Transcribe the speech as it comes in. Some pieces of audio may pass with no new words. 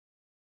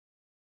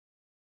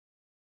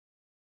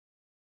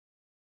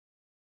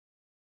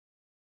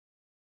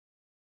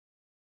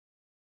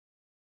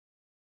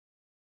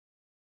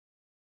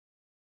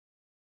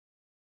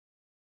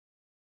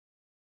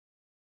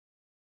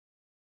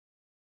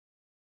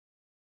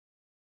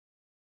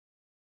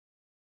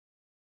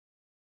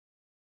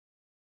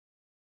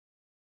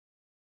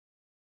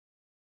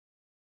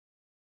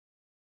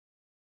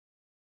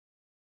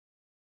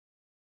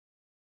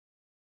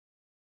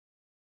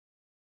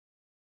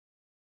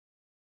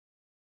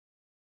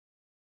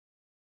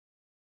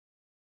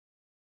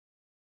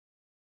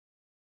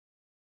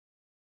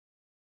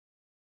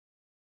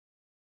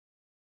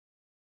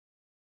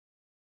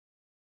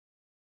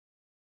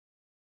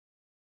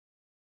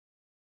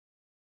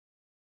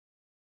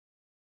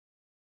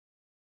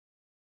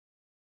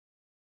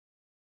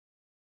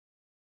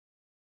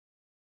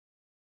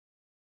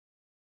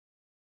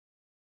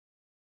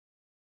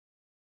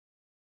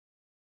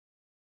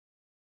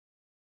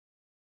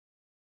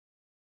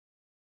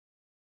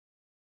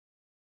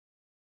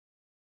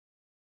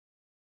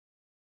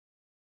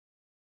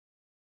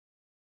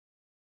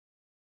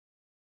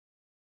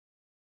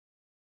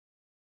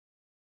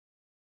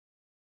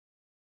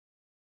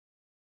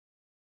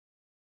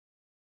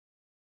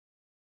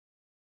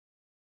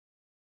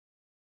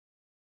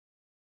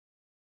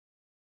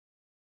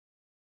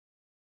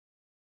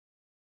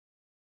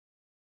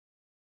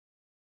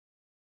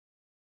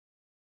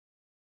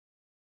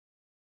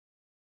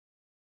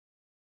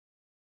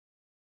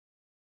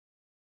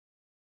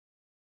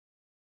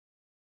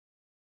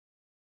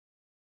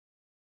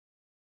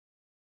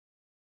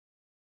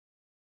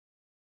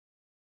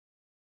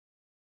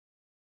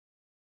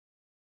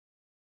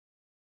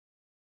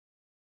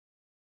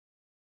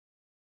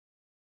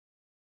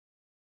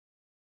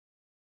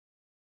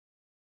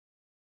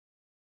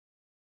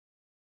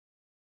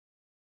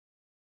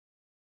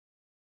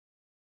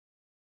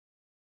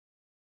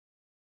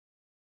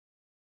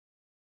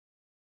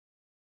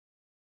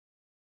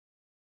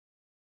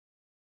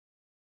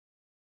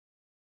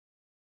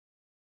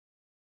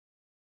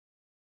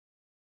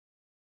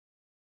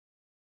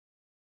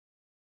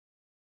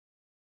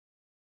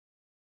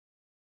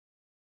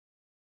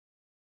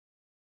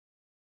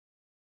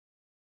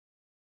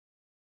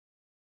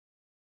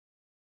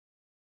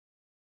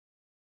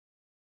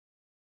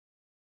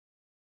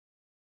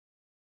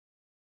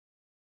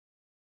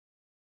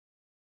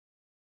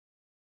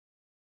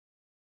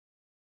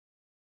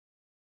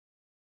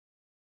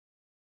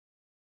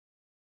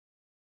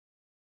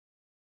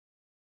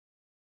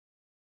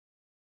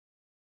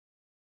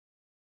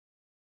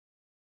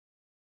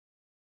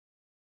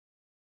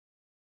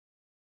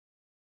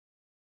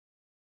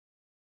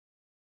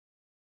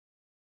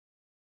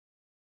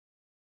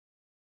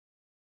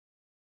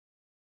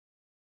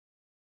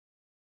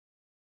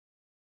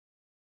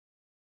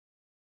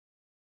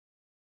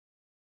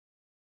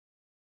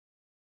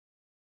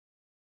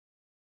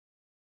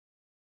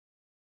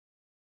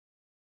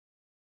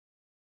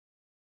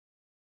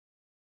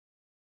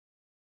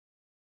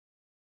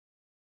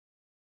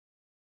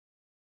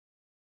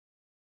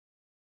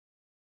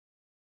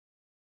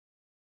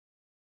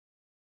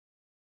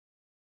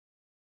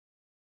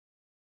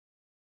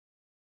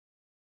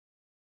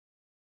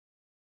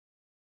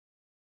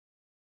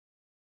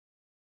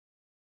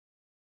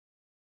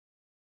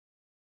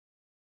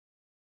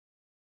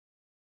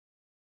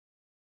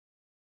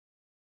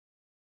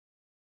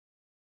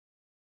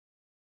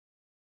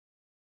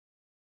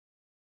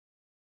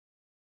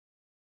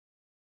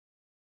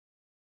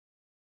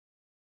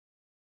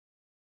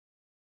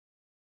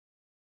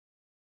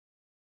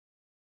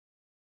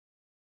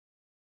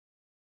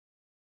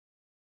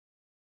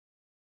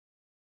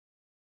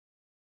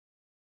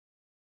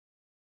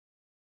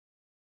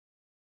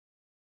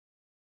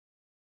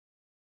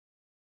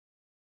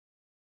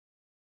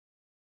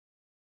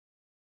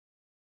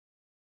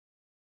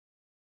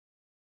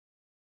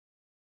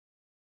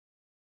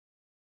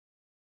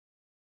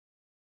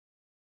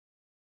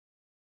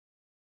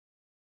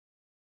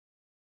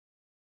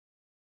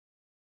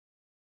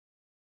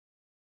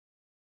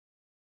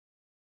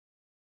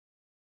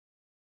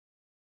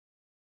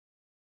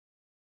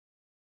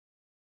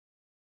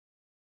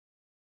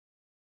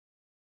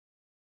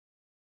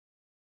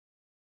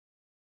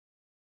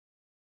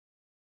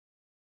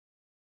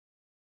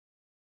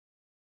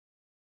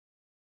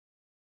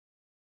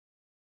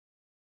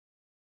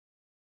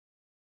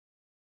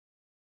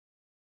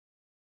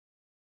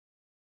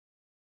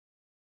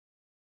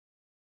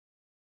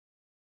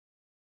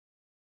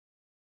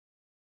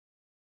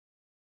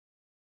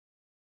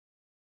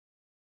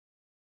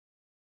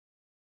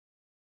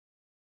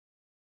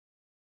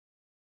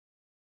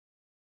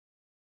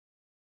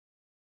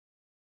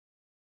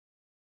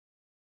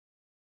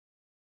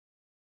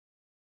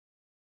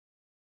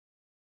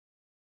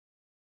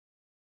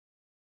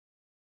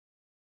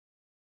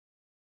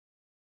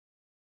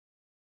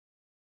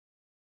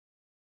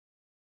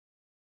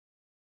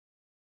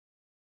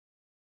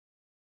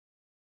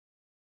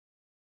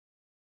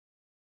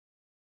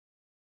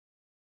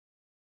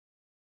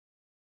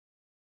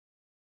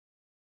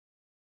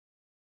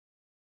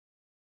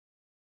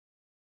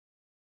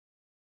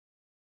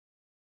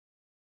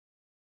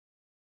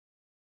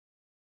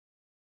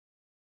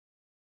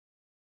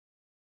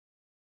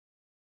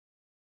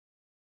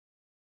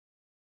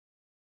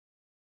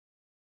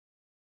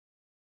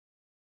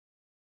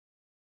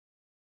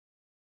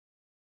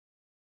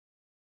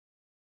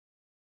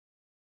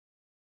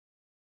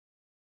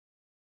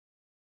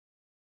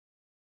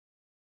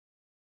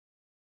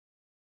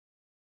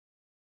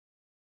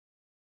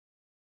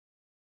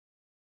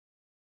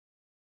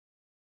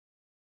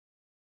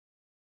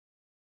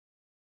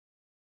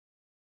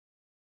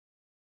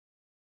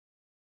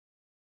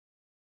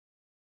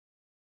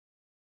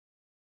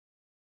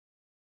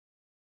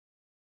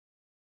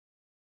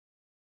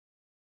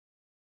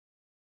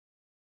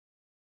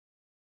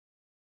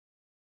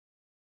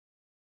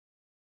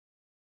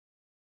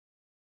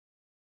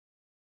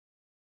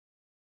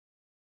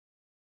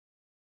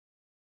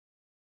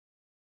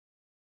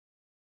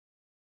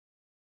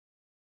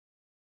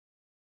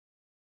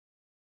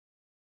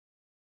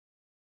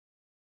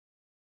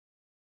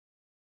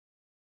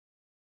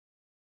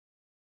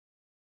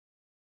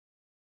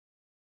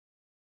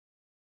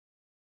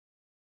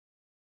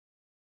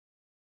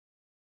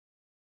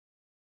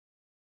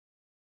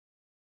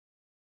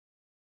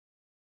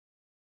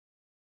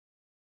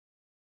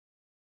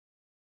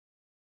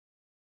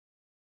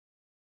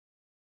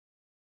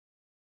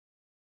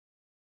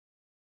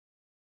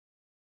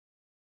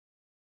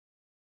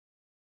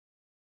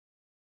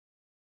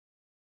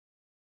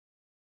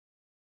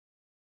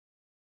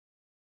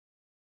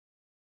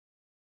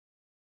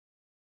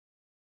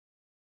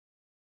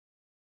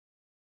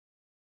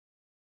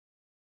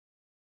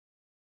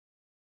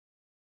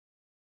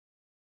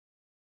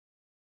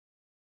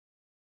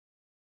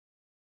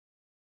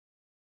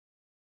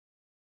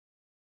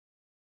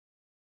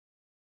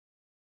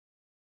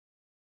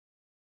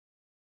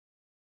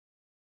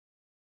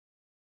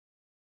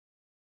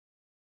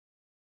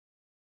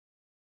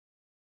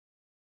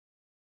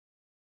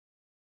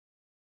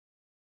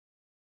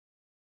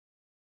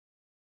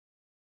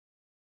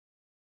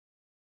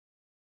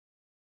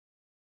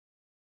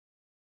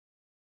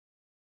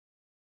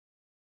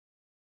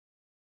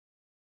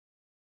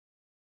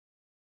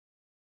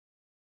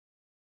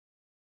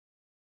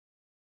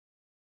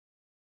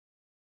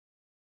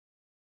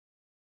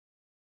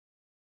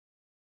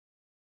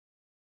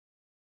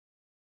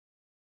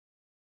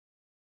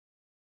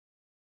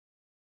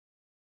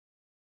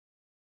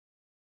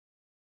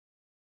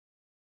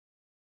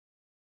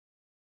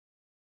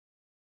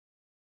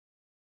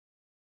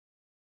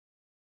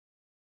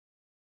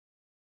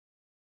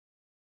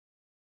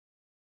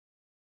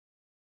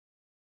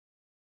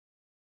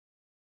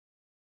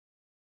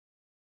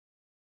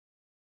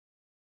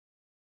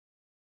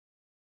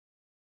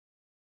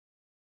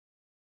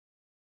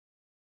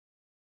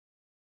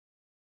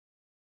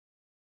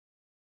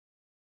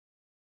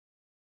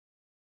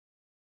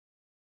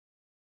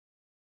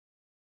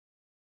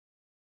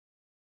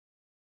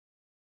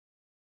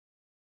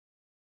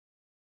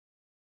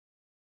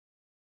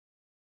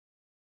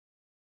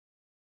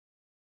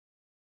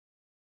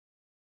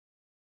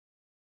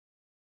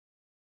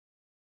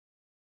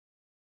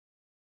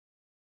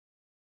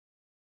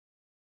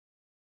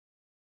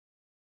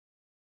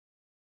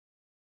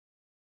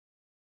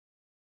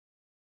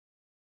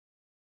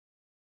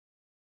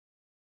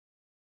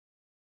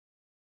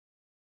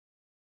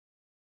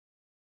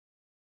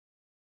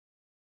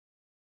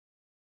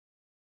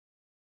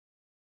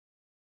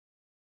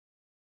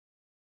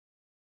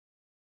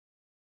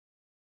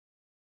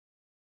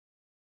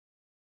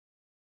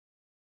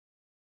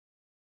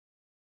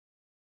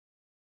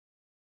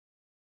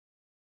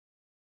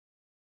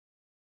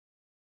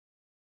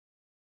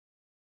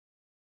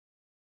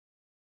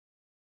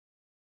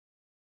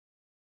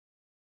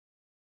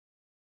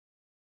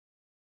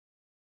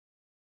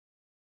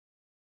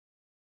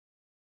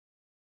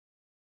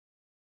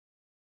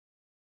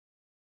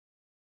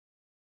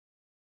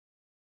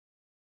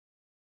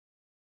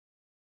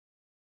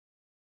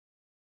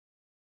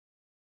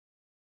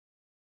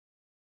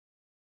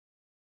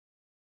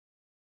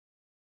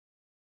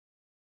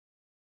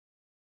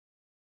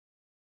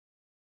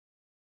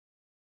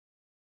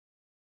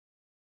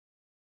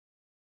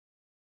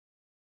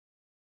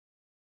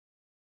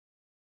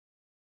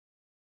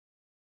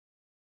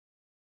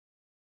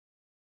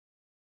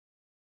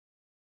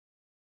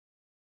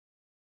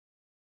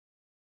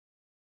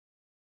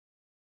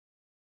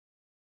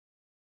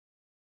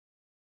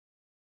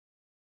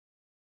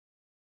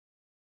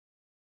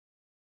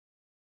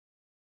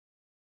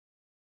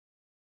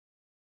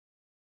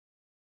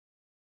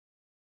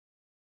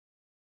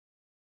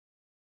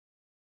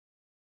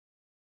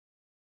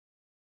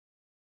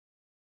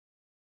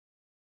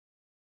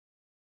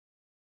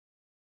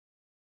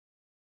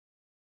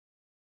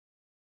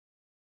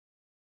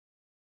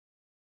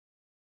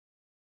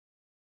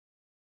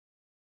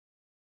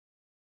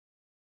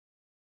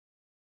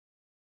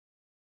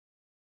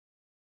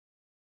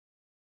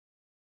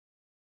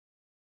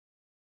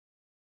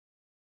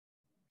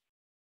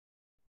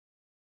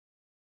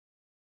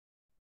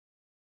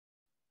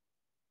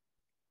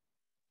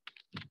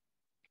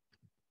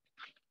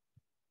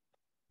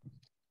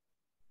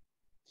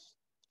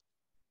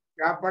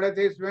क्या पढ़े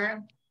थे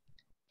इसमें?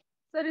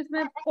 सर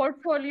इसमें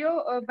पोर्टफोलियो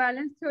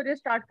बैलेंस थ्योरी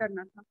स्टार्ट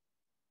करना था,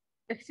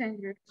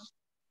 एक्सचेंज रेट का।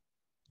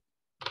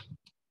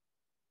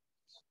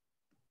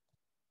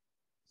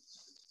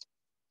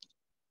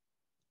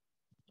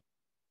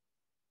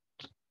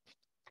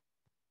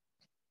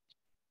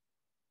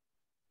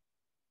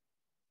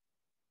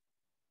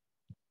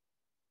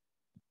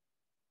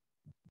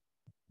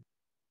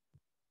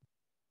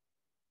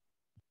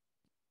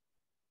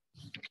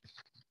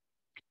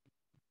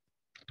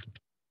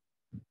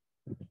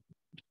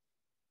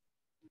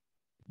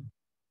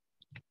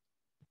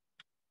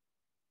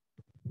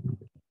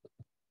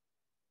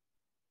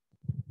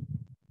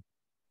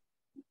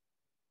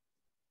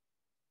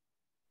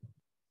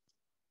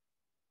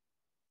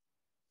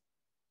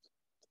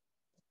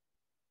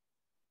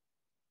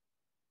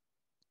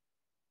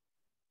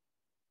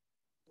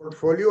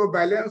 पोर्टफोलियो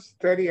बैलेंस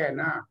थ्योरी है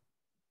ना?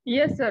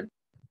 Yes sir,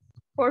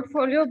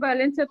 portfolio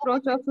balance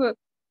approach of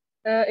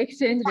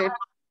exchange rate.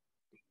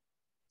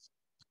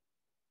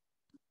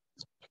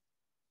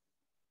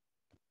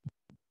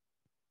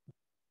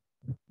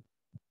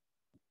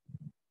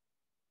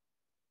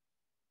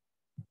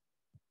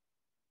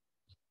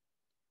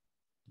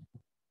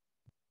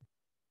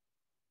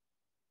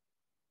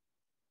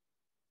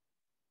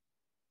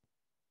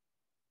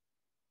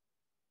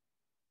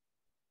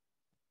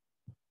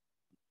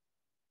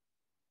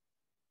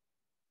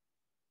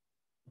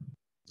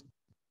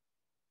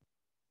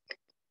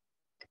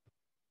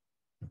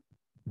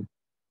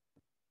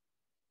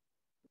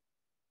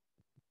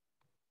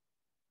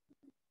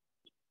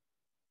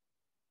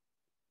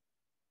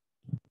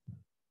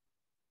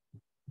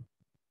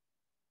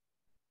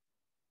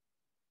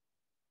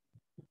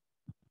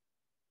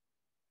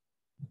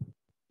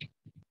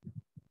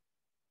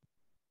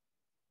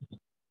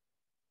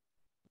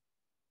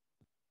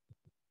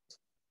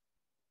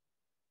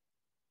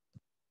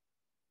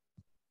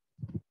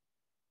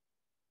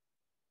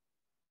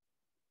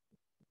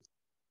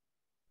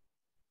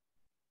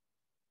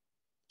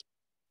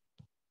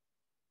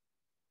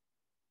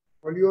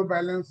 Portfolio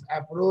balance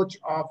approach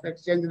of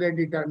exchange rate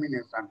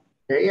determination,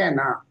 यही है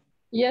ना?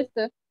 Yes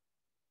sir.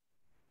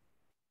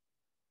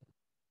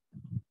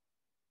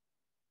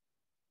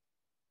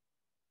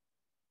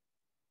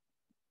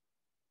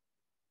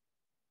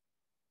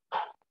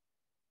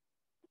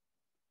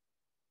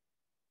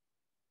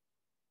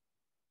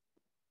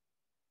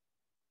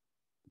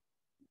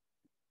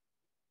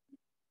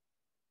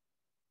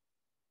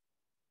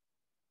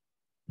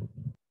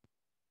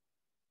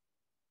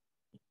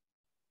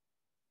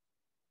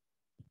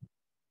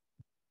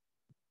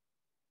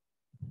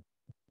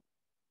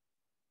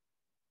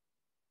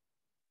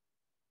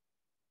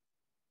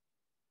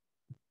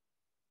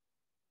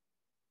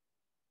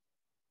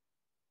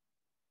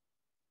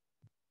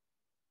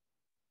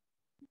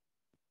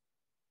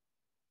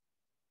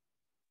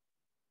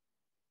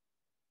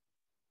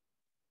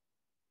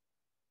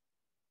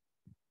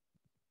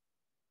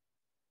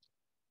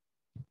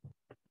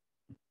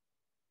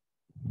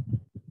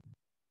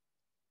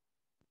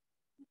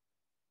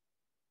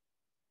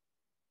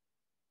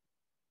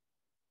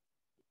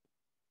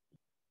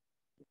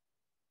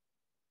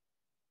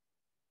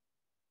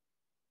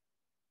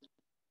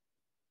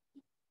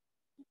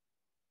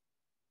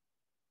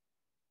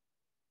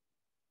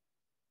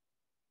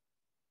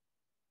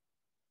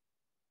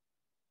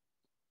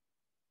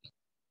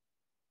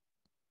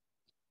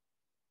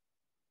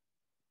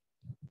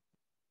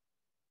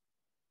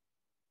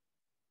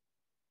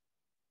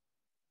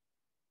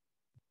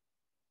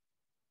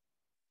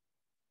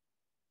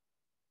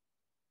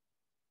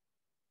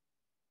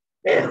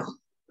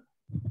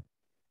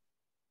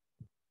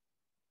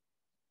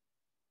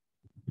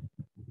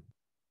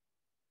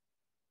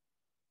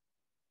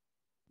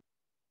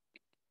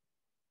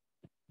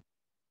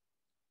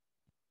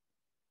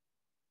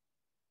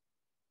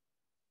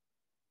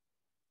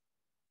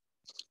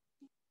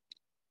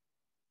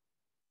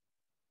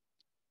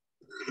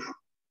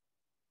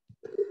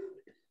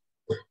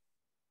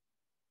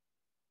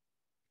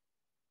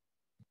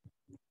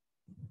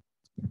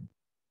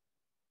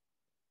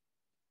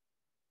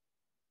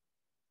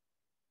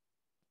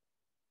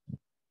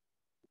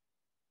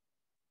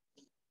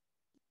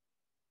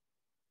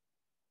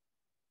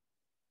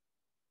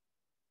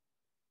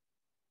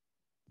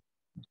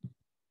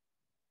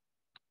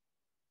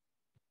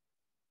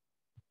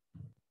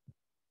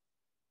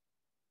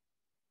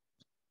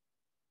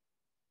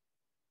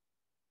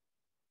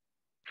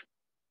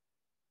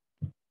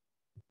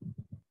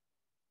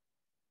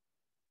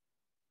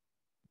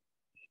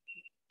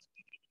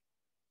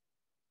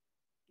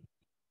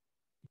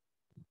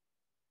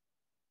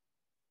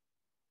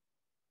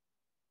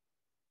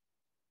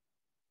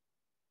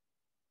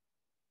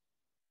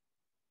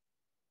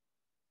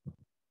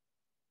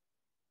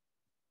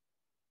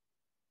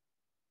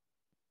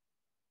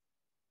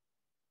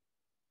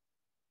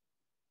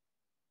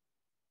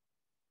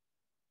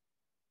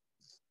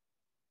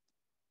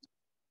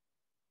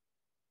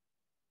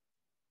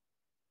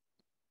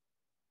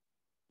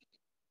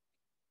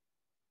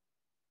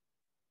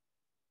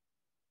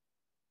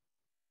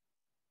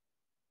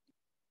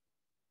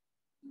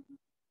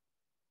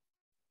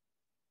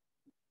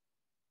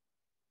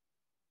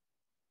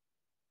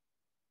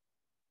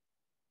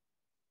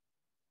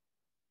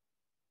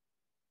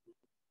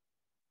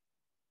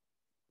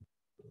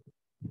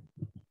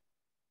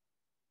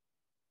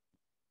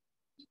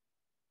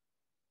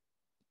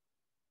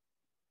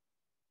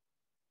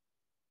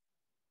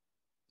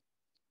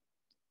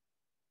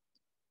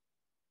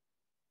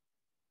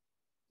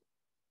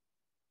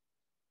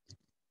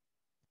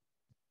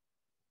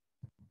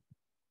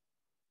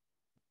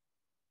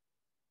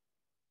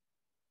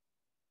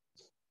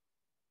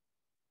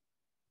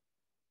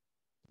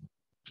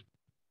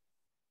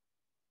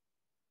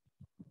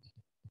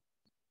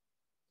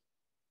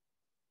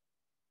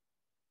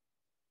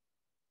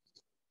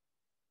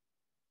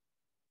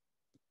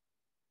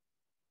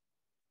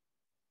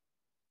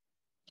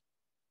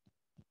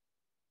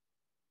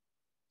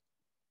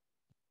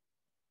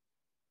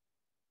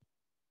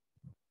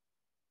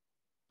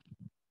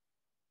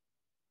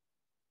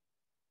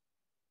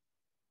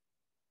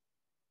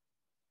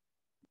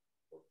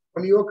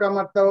 पोर्टफोलियो का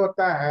मतलब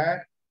होता है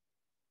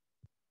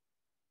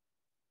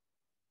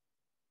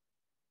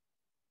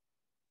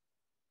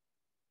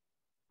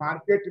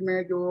मार्केट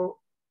में जो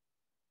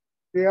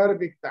शेयर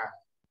बिकता है,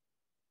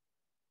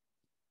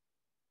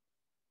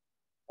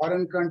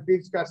 फॉरेन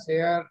कंट्रीज का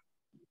शेयर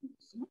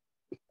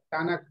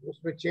अचानक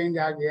उसमें चेंज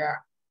आ गया,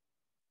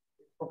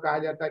 इसको कहा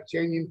जाता है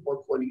चेंज इन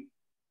पोर्टफोलियो।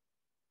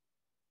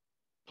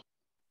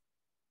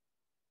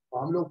 तो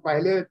हम लोग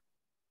पहले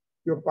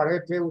जो पढ़े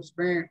थे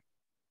उसमें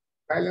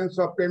बैलेंस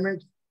ऑफ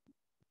पेमेंट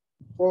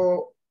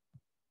को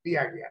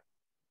दिया गया,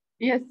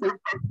 यस सर।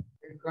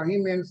 कहीं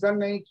मेंशन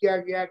नहीं किया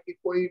गया कि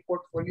कोई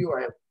पोर्टफोलियो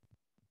है।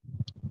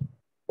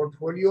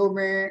 पोर्टफोलियो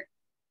में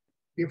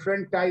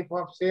डिफरेंट टाइप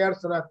ऑफ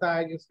शेयर्स रहता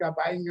है जिसका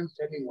बाइंग एंड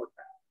सेलिंग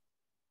होता है,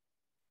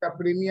 का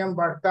प्रीमियम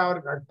बढ़ता और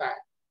घटता है।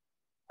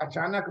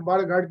 अचानक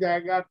बढ़ घट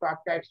जाएगा तो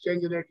आपका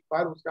एक्सचेंज रेट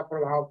पर उसका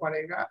प्रभाव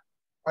पड़ेगा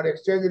और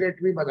एक्सचेंज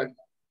रेट भी बदल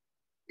जाएगा।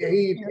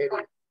 यही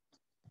थ्योरी।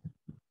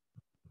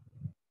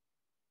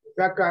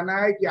 उसका कहना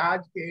है कि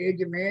आज के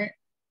एज में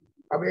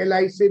अब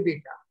LIC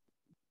बिका,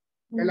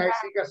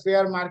 LIC का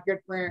शेयर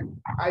मार्केट में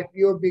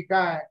IPO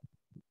बिका है,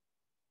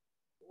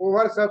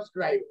 ओवर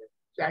सब्सक्राइब है,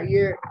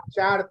 चाहिए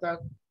 4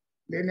 तक,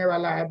 लेने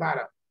वाला है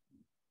 12।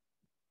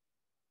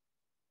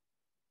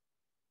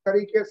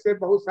 तरीके से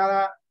बहुत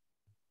सारा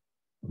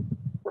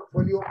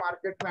पोर्टफोलियो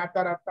मार्केट में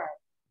आता रहता है।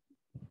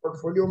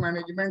 पोर्टफोलियो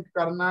मैनेजमेंट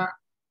करना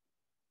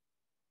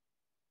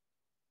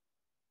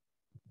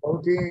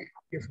बहुत ही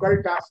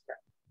डिफिकल्ट टास्क है,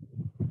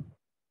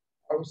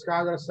 और उसका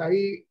अगर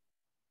सही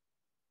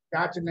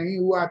जांच नहीं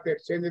हुआ तो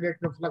एक्सचेंज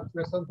रेट में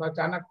फ्लक्चुएशन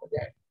अचानक हो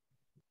जाए।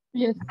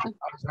 Yes sir.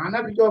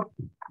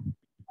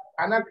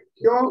 अचानक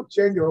क्यों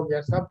चेंज हो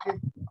गया, सब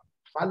चीज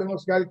मालूम है,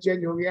 उसका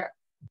चेंज हो गया।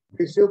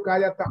 इश्यू कहा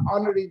जाता है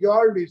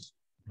अनरिजॉल्व इश्यू।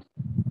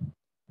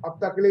 अब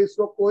तक ले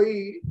इसको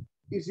कोई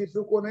इस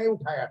इशू को नहीं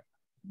उठाया था,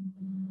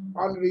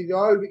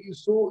 unresolved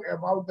issue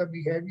about the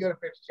behaviour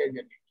of exchange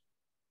rate,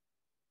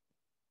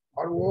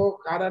 और वो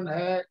कारण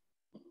है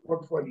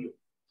portfolio.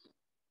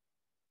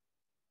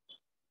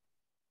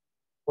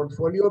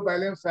 Portfolio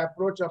balance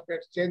approach of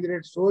exchange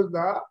rate shows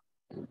the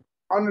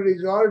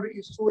unresolved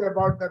issue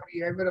about the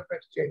behavior of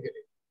exchange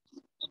rate.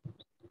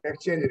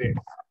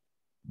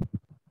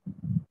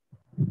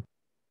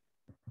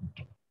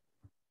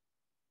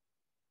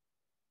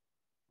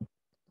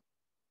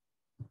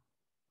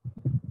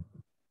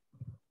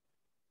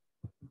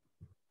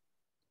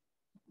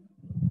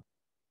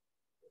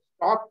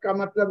 Stock का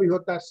मतलब ही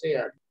होता है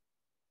शेयर,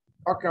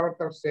 स्टॉक का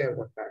मतलब शेयर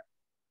होता है।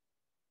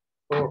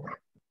 तो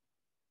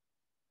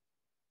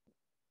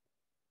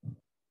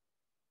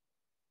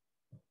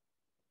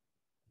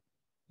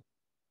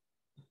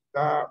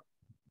the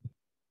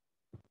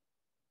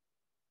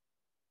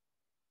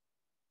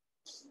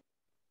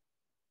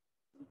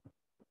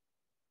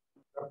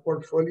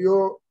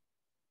portfolio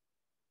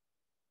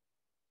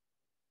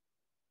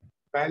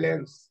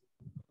balance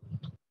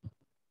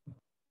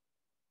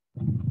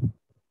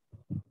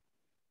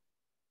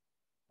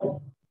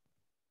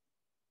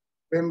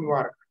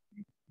framework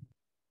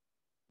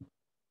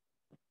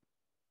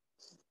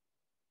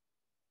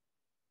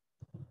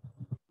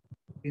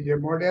is a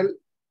model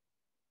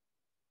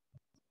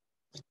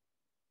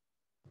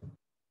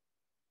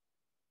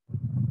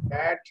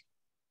that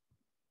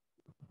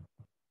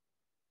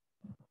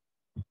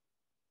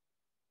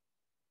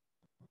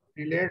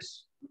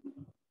relates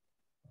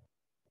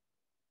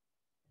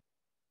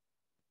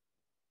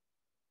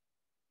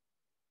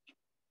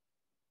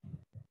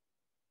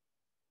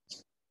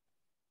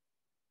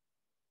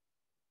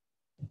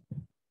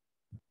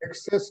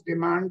excess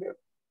demand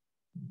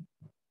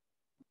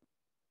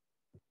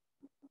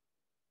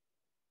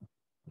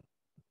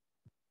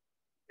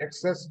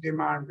excess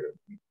demands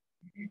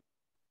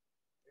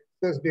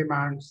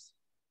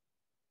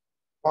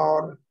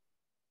for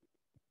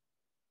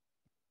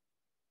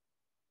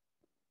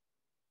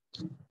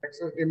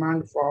excess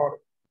demand for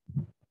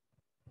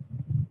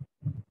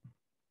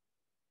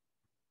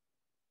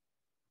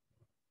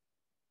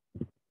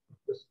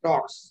the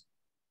stocks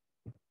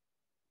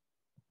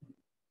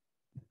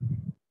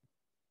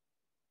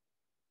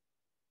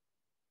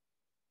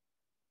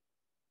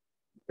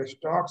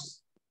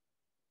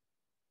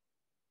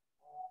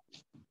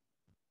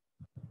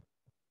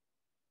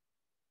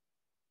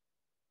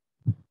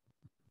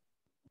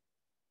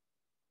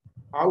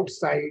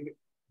outside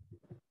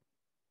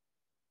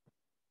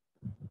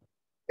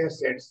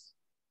assets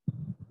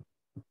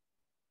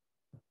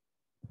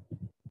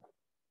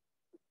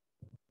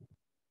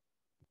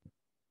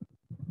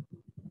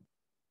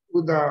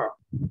to the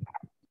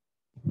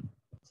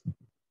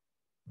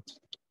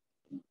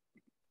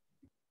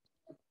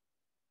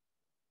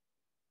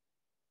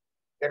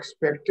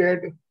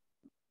expected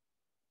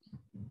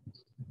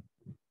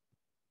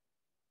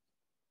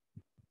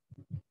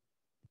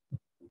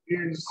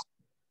yields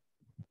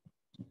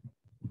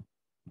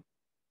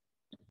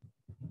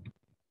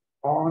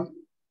on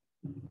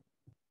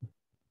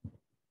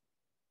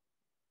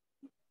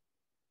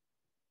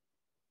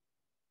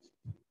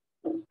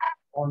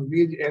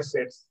these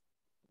assets.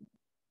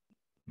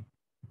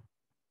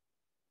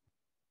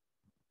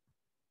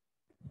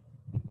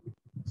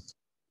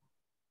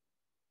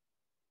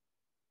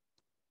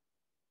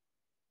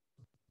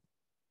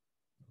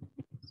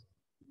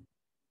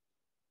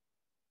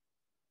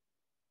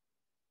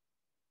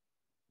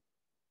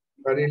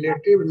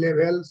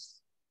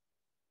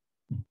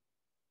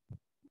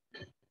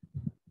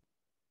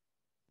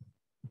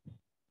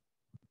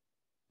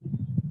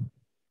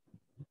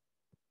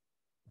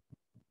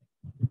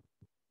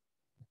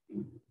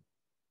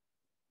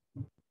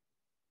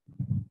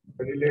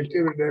 The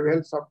relative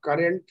levels of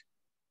current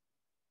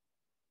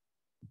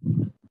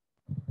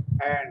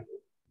and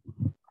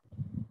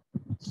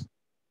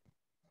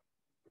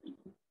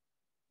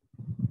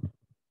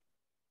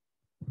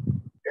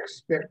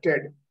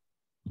expected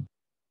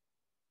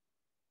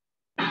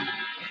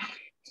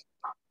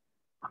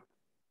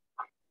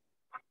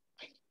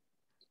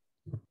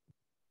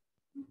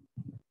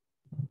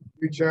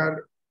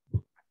future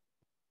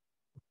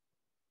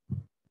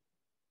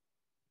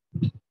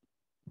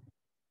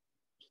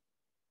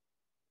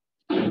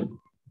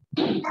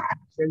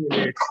exchange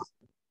rates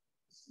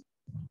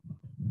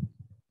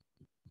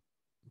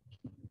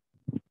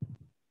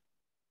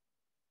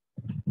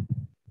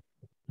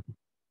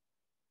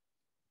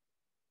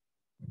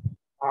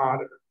are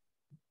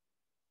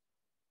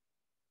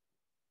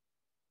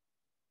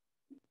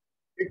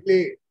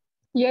quickly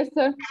Yes,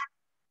 sir.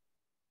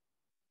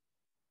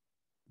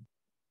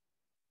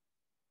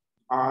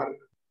 are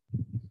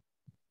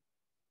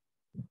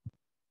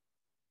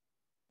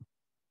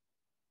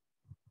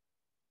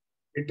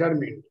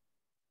determined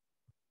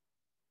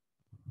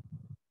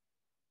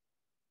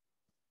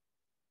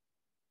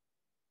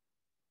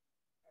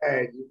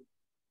as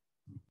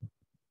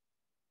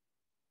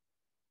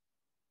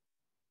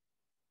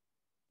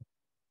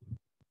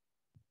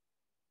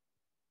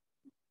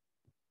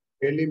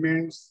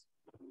elements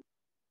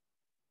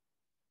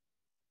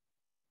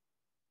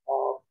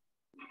of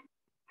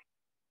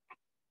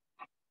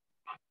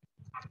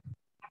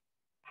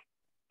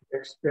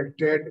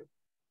expected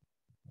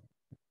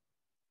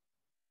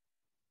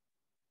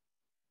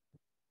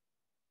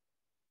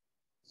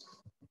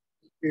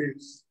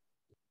fields,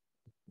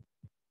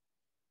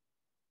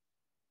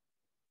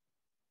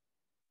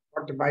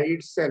 but by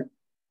itself,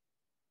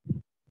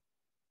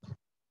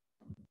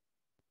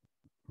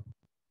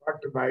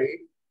 but by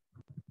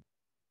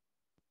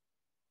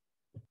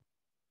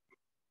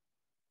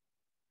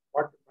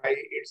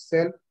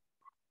itself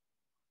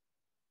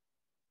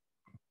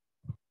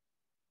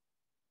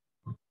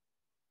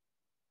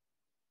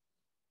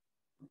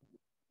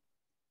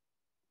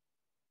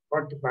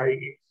but by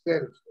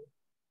itself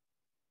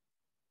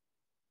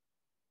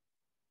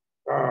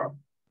the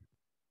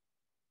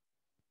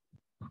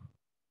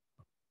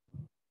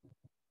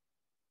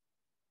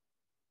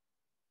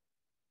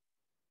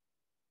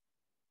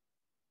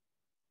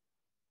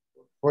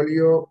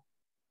portfolio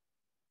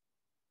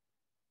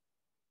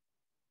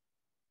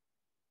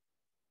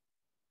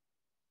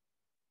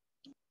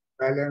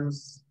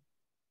balance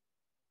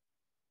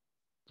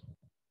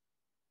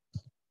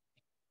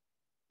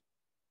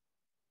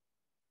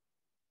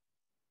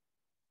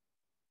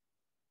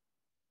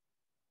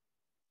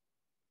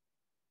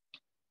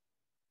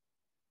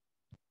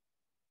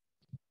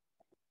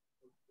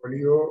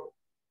portfolio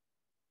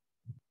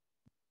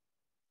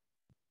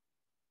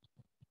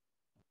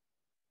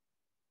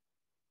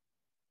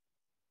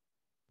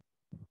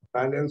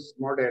balance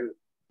model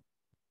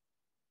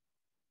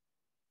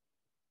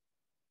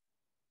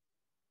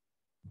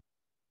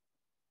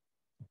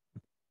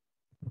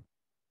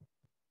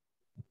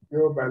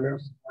your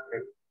balance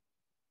model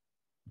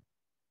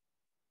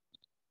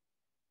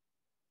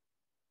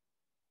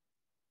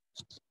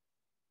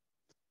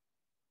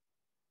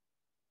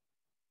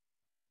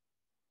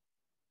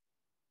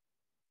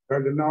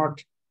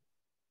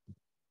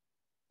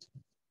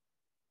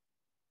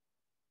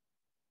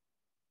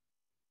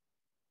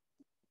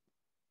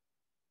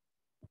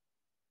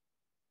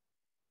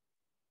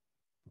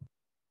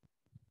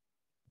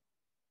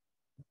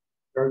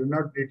does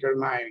not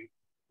determine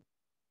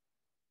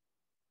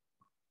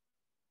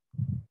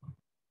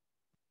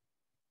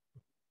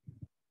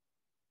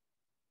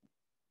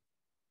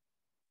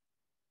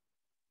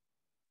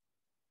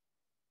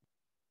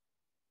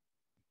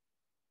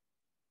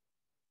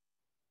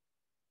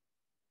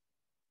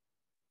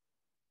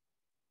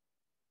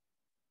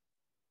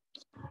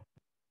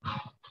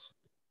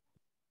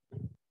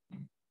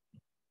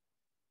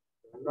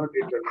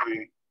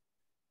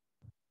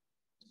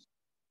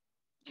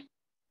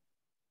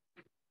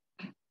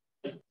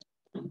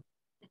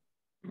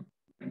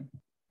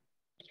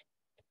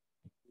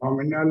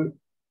nominal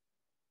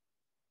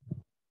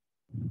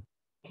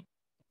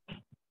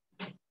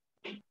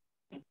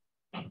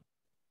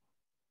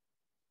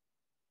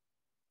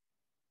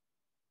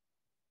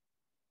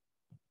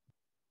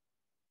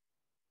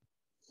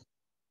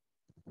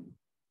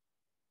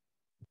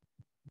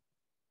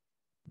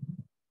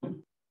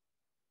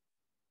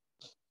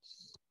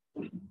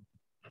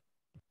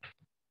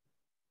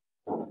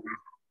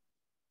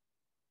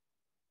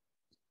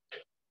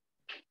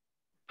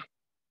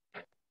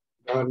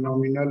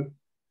nominal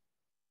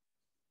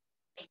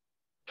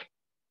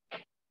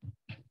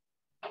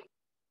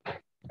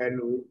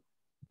value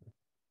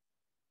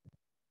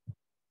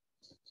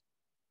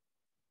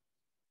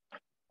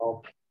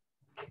of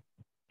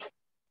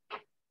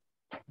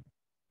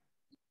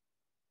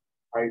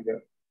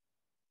either.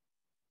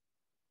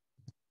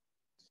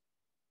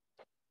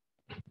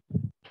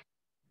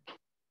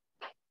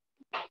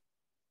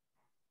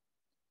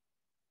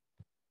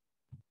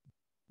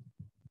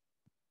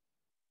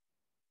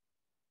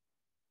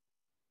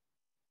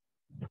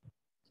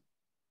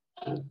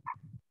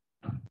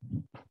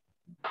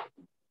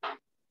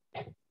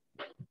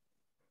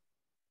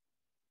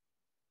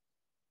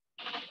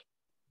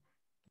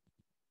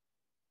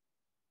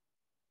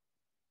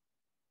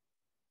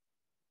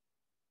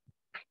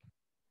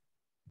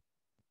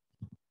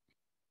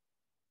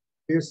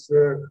 This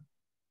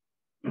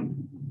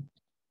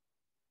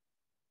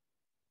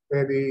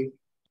very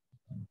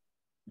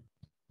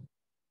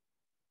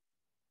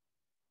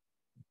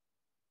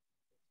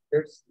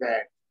it's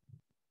that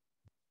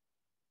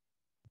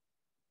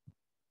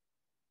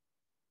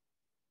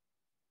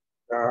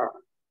the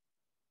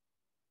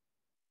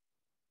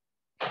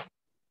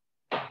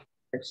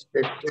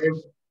expected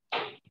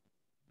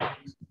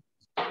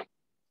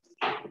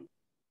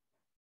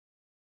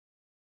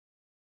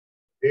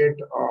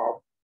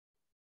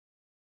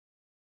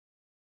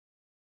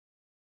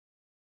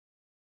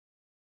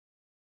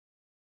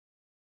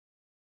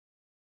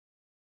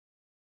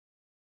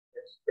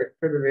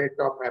rate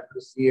of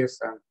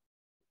appreciation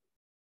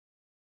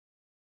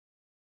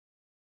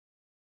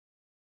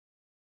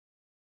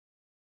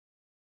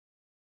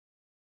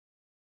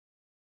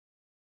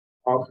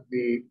of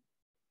the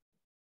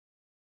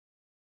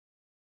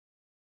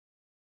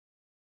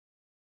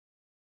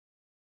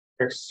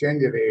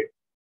exchange rate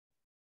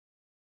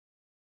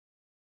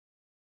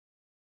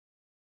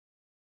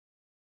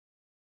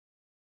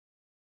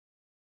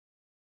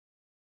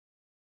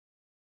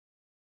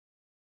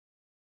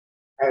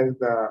as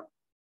the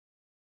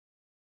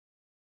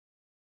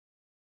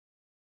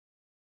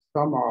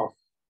sum of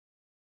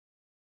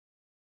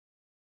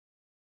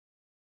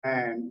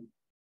and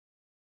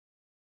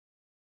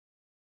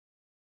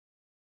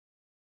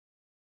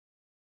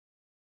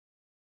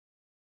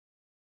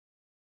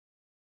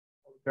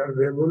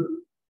observable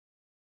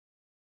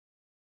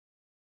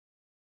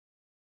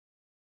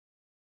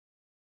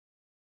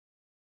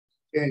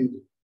change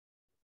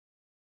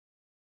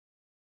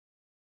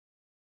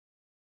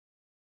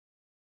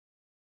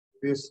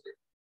risk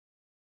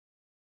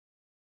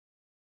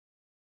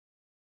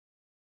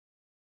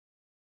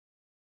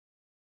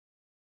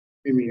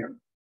premium.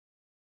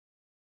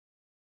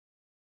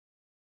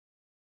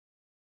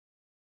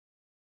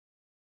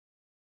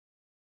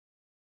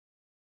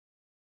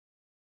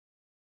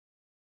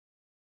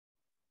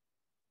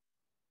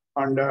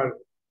 Under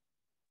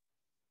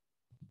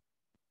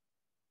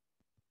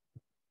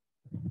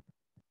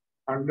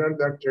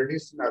the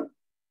traditional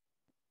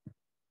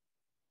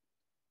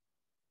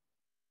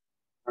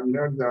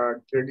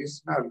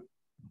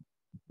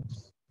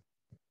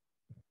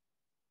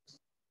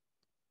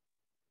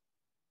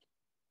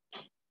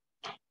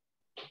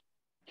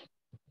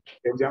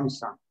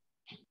assumption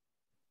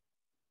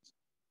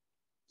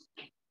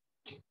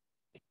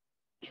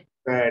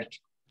that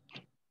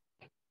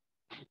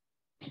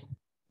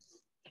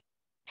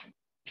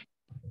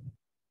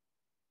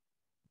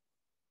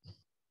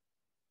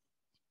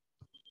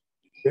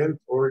wealth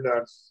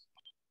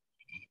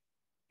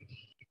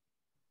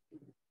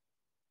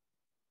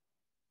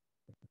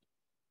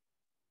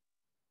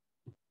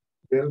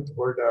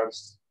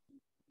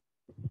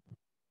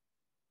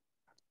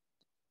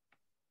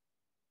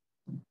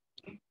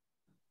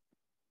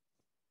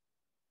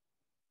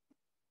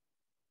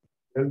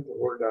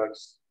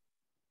holders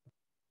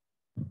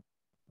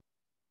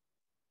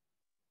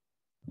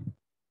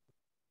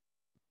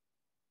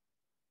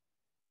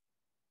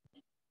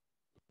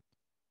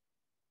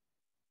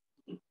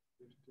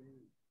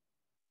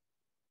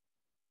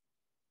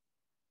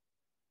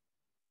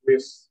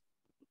with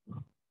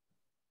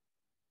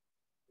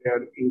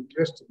their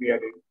interest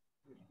bearing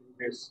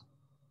is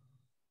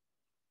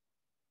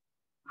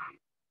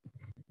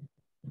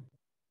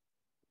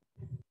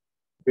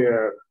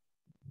their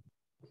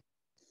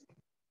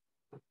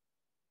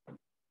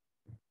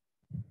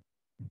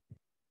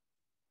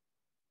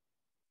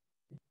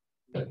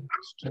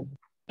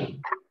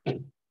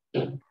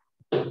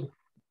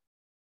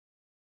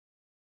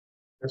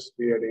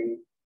interest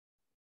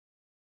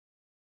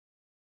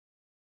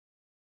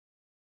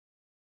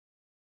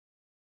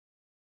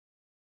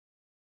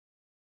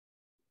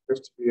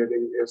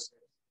bearing is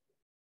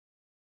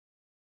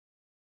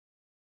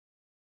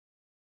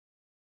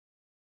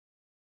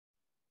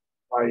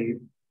by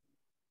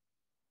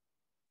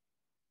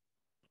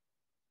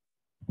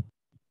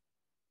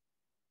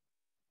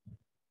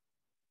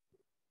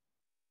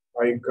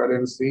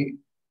currency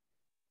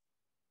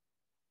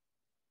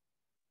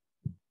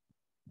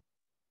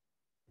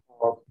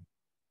of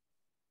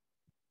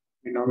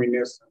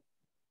denomination.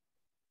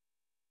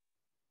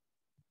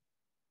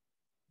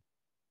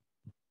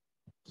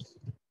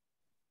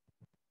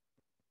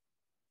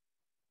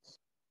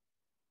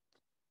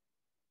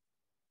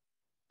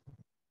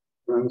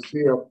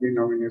 Currency of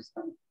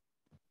denomination.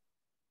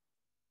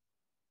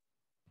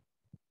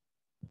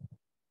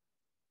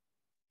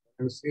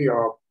 Currency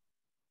of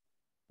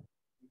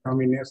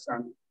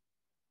nomination,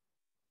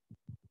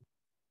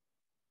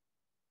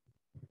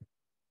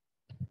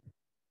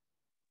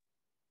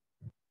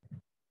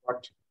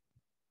 but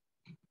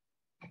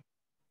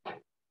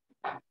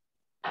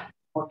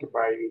not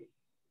by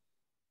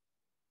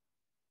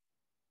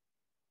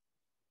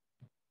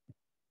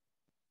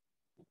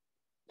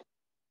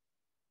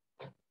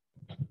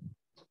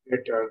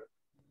greater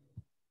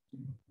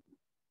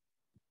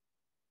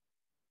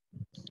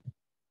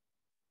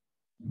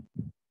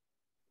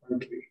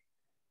country.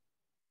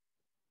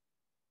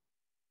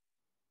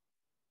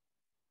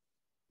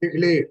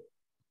 Clear?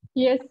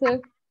 Yes, sir.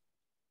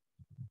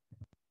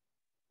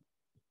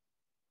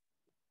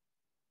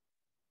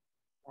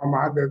 हम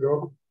दे दो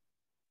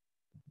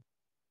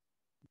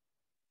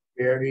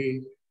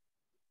very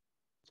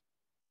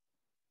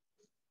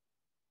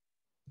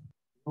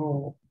no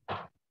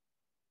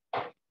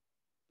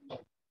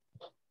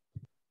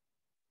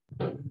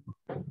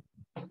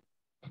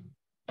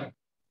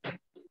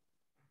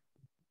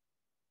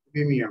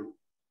premium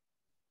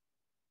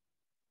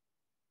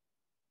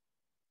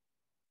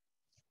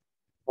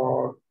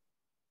for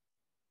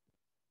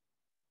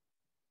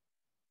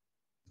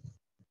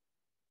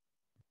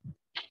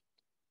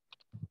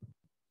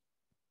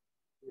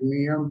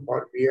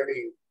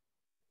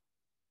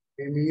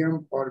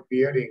premium for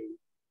bearing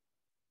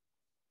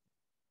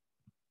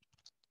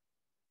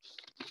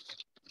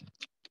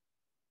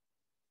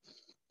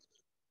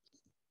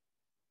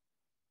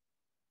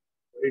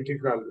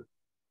political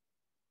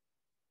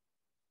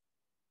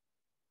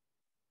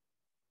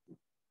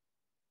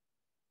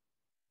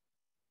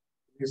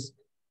risk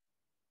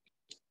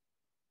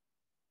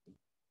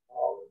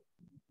of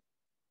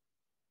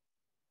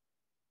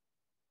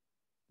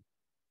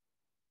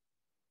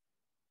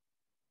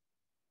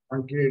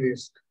country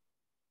risk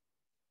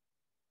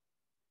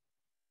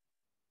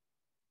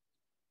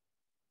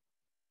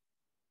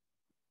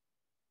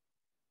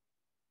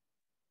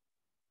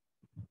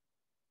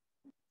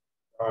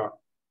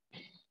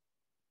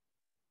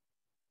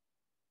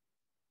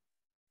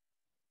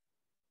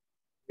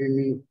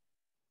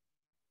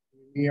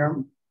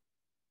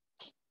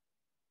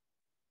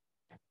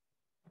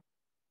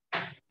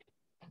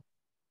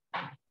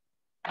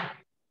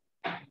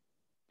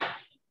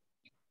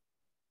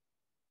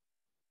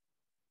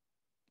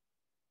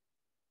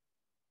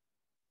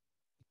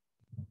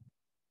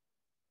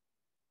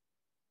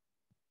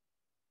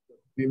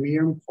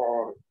premium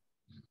for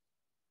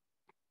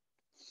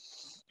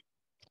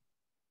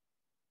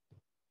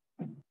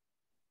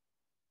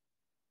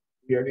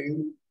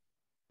bearing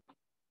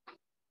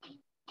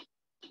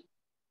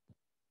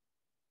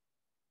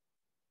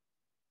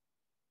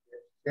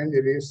exchange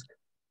risk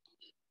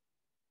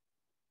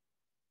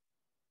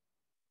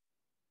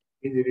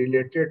is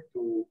related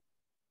to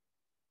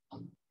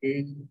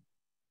is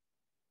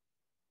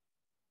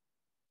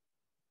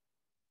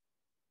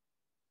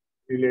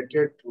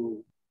related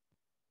to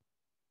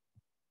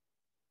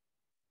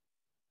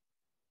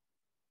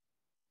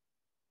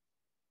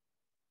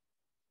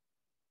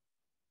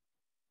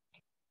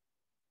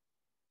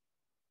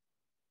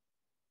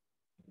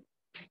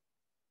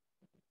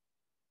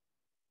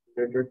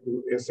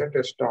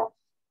asset stock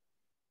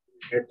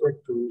related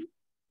to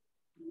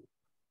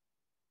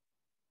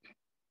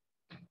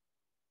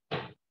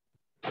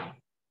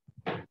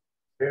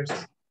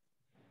assets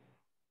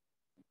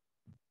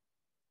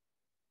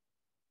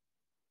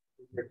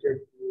related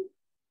to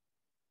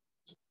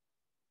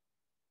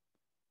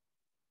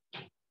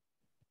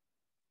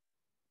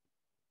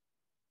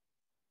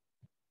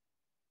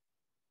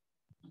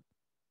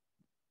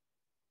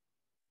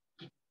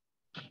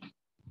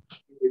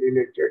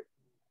related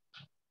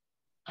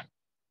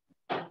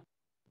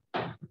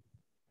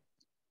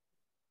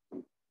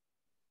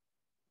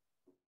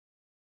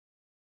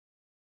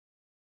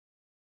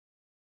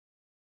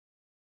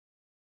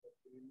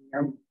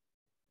premium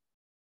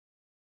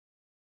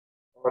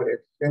or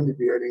exchange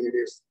bearing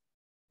risk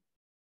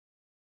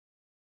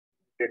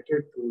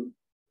related to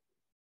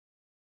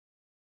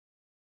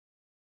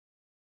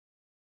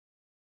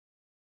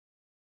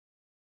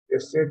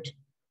asset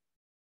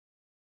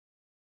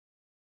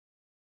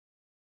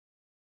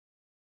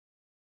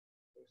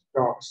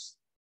stocks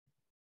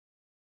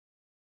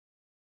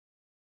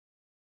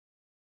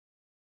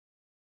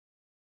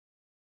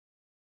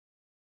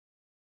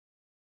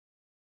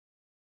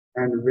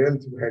and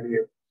wealth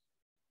variable.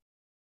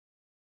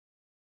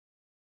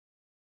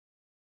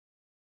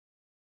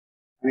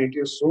 And it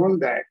is shown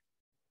that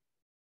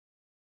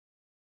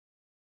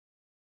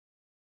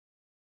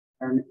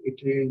and it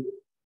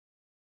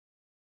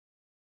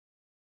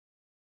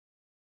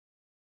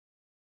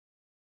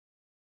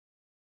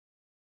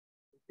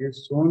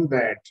is shown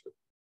that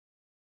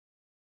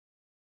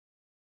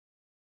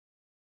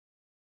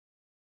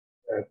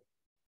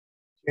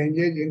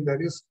changes in the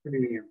risk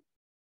premium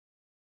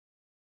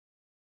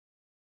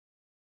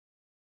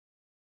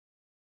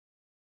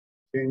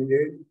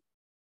changes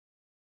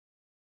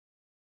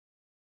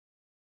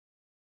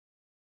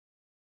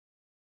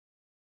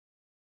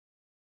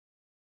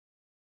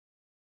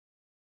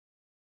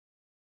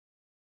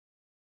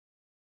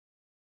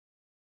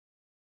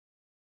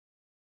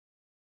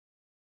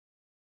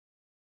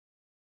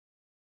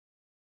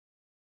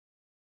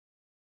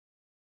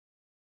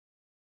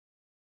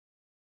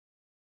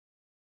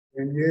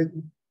changes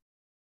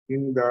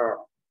in the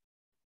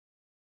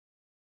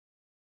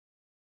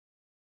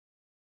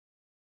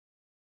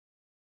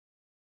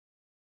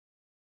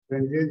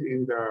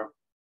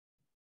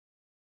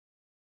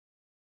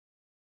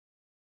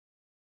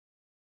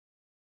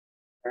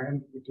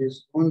and it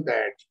is shown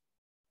that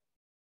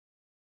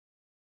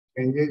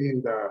changes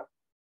in the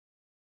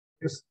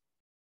risk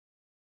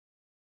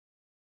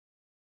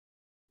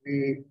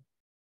premium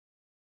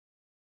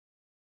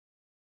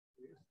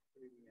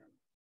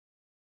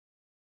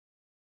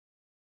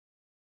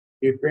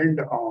depend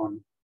on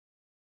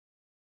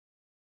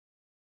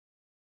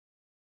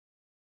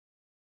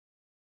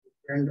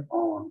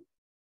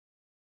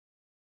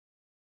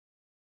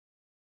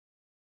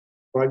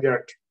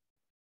budget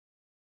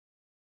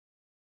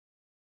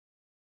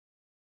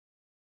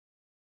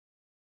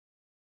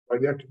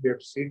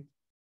deficit,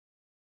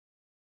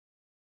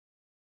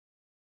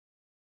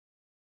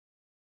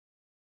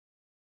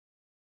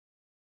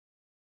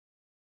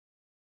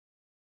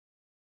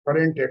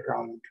 current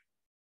account,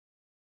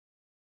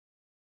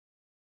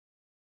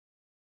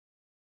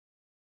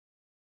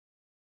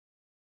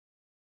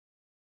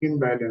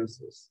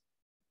 imbalances,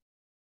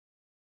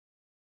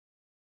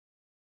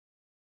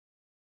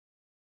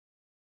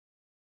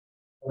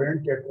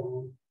 current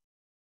account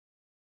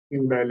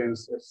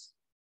imbalances,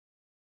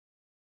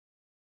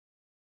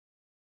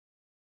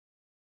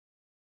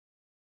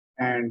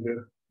 and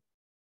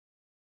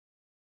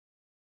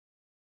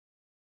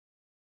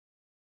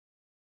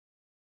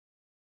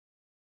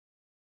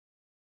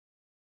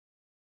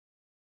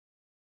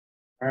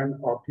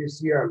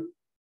official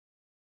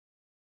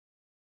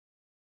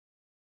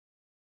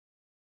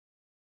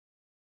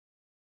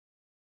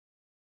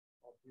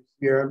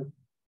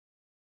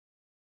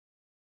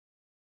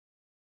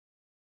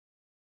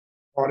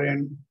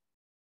foreign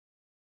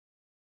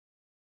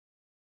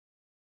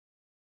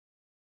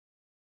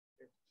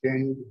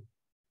exchange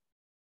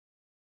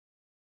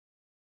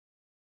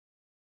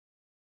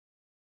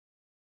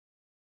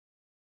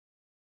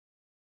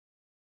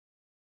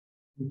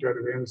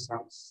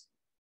interventions.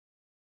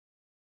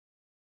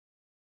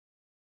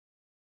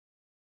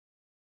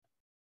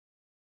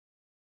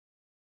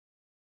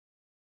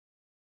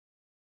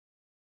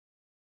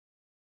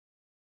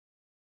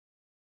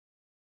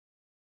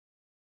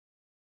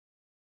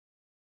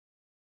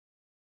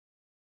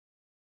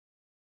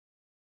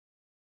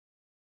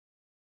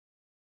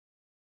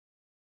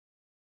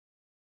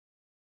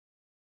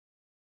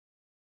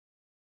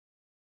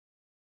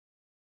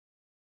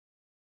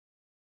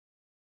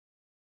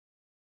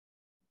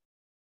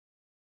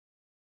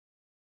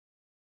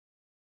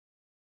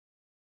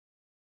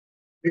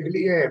 लिख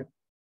लिए?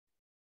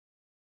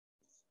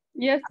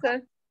 Yes sir.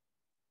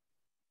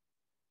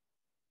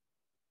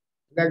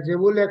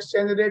 Flexible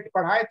exchange rate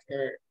पढ़ाए थे?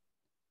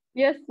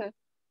 Yes sir.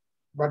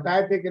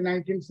 बताए थे कि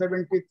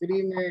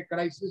 1973 में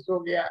crisis हो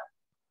गया,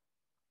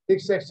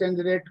 फिक्स एक्सचेंज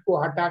रेट को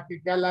हटा के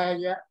क्या लाया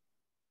गया?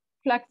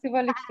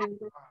 Flexible exchange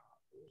rate.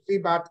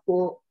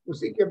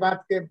 उसी के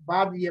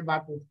बाद ये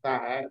बात उठता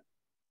है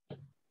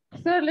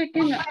सर।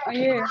 लेकिन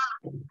ये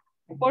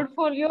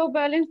पोर्टफोलियो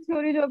बैलेंस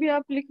थ्योरी जो भी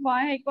आप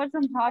लिखवाए हैं, एक बार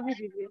समझा भी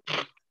दीजिए।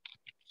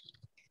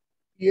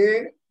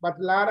 ये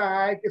बतला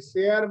रहा है कि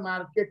शेयर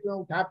मार्केट में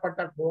उठा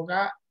पटक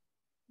होगा,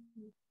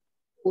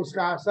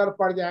 उसका असर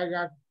पड़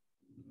जाएगा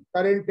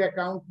करेंट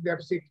अकाउंट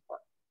डेफिसिट पर।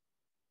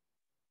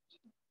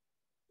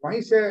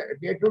 वहीं से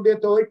डे टू डे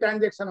तो वही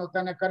ट्रांजेक्शन होता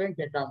है ना,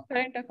 करेंट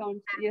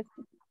अकाउंट। यस।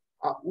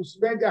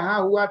 उसमें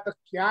जहां हुआ तो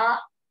क्या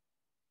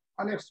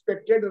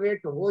अनएक्सपेक्टेड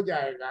रेट हो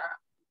जाएगा,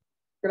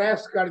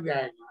 क्रैश कर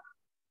जाएगा,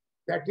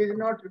 that is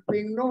not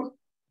being known.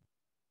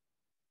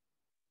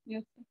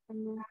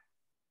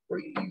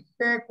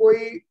 इसने कोई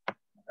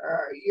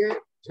ये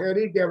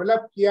थ्योरी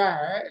डेवलप किया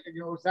है,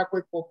 लेकिन उसका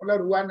कोई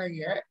पॉपुलर हुआ नहीं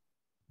है।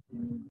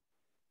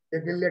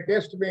 लेकिन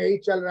लेटेस्ट में यही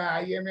चल रहा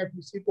है, IMF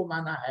इसी को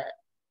माना है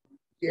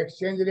कि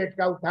एक्सचेंज रेट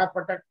का उठा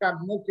पटक का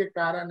मुख्य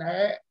कारण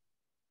है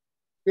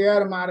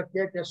शेयर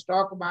मार्केट,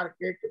 स्टॉक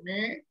मार्केट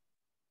में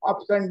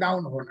अप्स एंड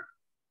डाउन होना।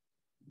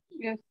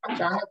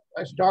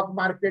 अचानक स्टॉक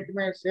मार्केट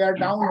में शेयर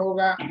डाउन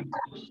होगा,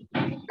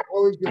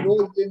 रोज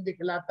दिन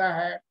दिखलाता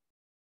है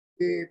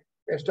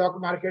कि स्टॉक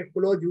मार्केट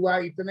क्लोज हुआ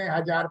इतने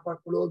हजार पर,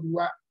 क्लोज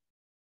हुआ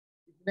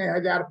इतने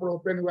हजार पर,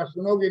 ओपन हुआ,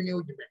 सुनोगे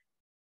न्यूज में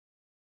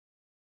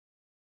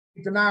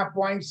इतना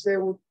पॉइंट से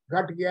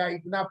घट गया,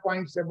 इतना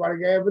पॉइंट से बढ़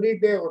गया, एवरी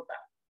डे होता है।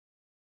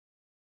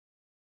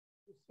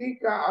 उसी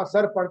का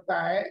असर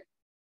पड़ता है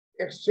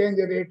एक्सचेंज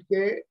रेट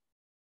के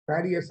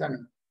वेरिएशन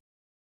में।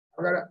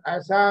 अगर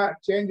ऐसा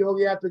चेंज हो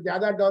गया तो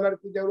ज्यादा डॉलर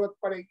की जरूरत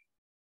पड़ेगी,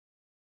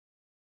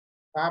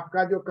 तो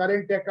आपका जो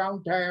करेंट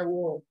अकाउंट है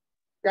वो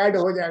कैड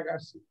हो जाएगा,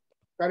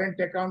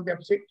 करेंट अकाउंट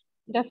डेफिसिट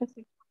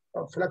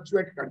और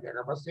फ्लक्चुएट कर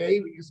जाएगा। बस यही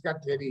इसका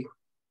थ्योरी है।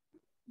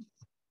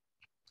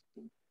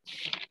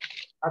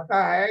 आता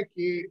है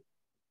कि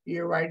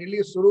ये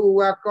वाइडली शुरू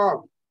हुआ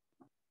कब?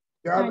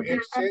 जब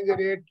exchange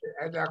rate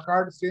has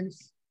occurred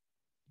since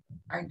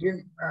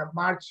 19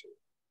 March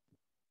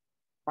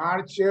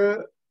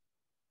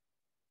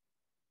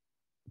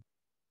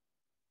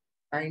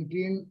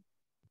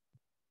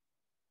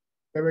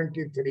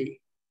 1973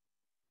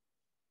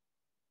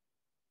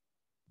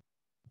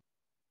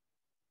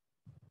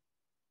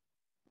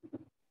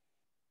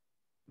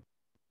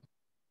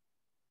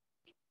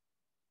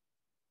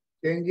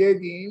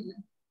 changes in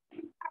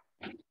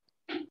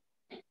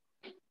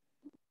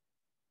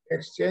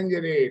exchange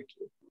rate.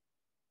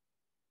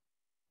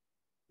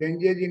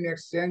 Changes in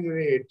exchange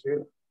rate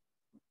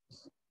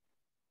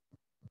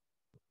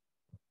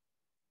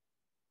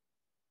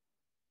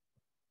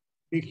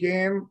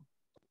became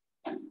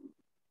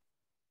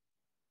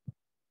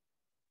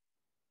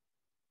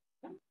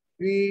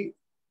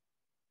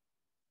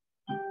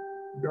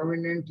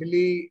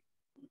predominantly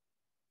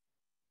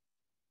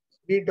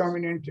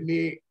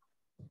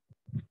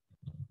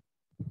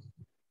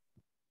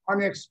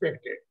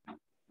unexpected.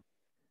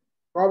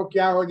 कब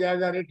क्या हो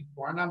जाएगा रेट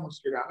पाना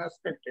मुश्किल है,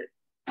 unexpected.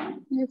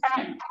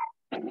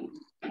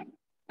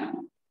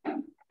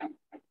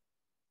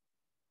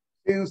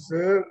 Since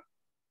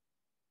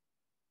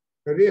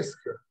risk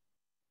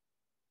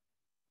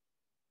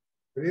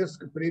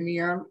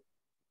premium,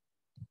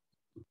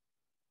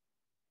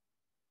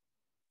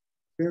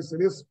 since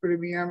risk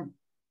premium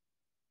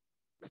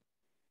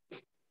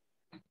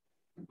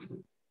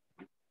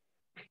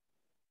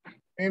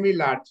may be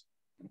large,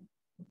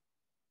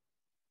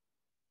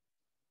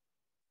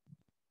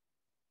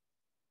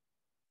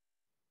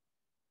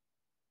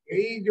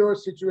 यही जो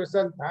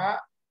सिचुएशन था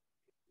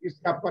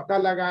इसका पता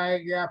लगाया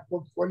गया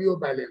पोर्टफोलियो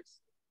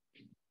बैलेंस.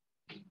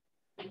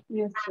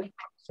 Yes sir.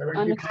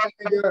 73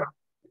 में जो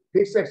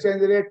फिक्स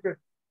एक्सचेंज रेट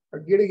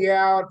गिर गया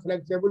और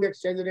फ्लेक्सिबल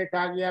एक्सचेंज रेट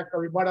आ गया,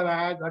 कभी बढ़ रहा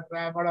है घट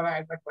रहा है, बढ़ रहा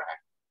है घट रहा है,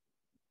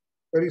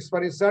 तो इस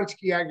पर रिसर्च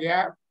किया गया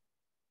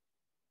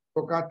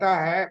तो कहता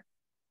है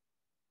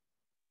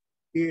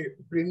कि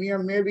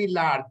प्रीमियम में भी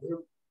लार्ज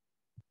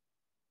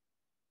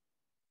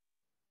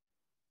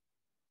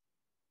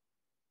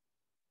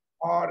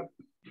और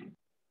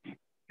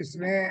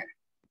इसमें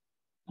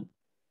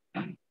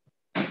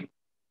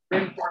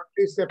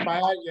से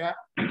पाया गया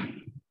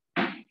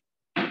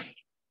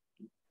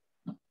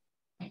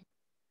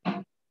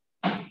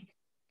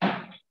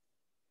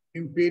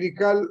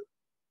empirical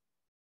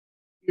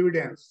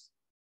evidence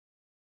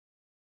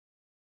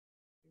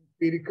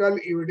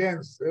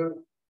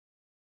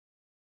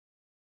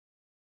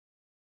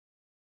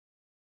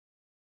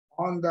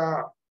on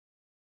the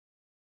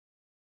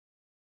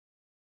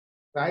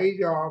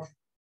size of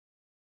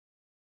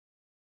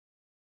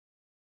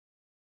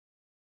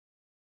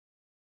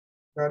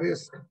the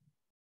risk,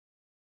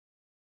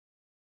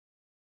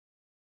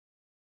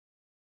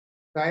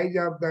 size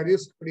of the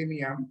risk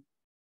premium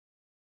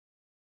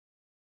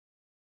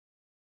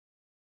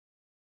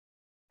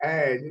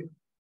as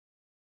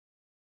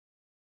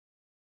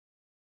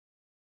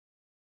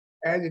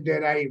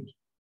derived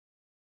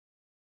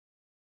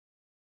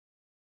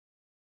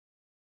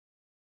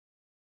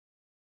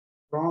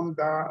from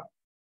the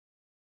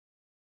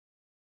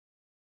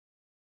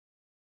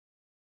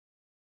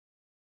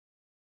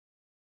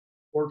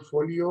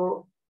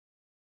portfolio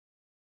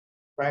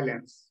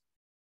balance.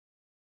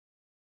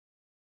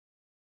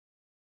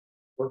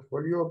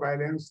 Portfolio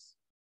balance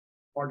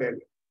model.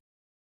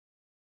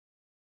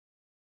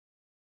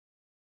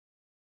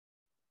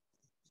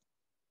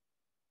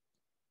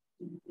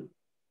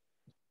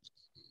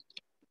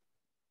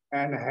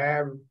 And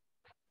have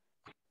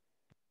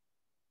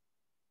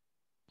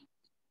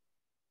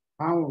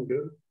found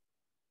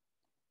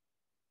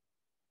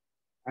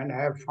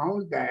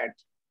that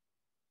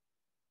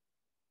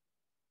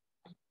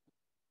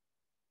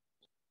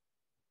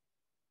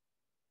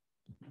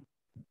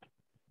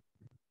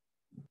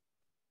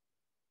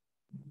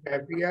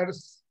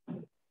appears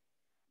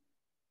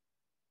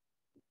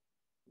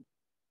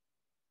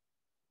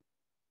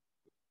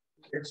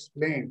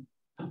explain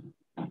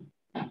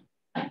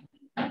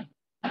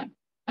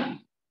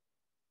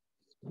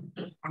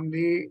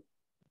only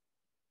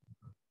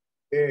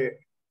a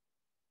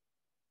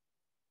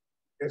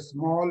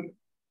small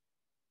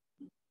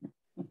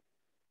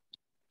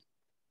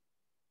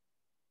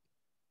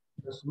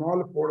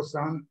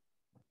portion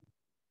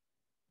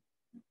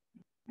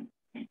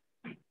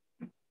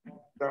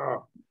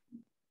of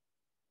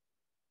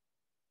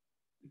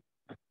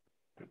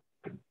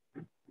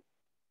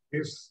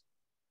this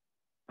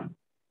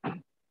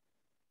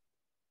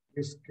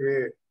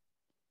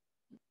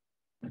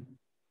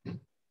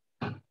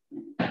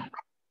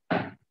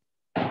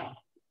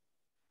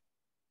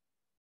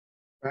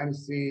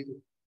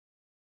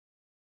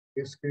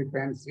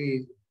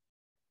discrepancies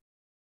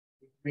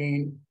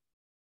between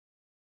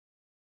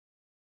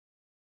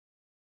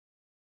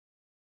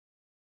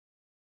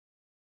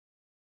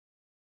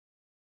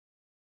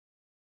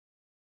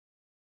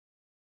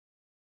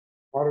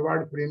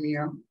forward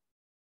premium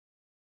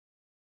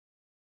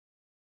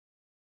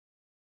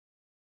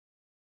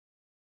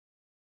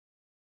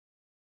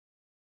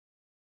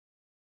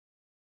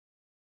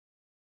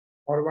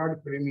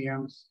forward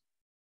premiums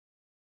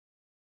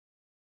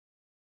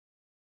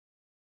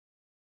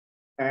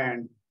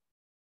and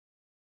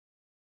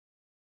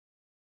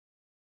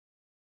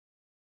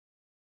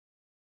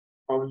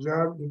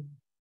observed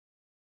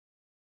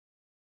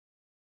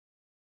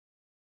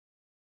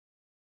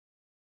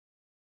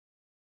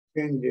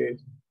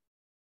changes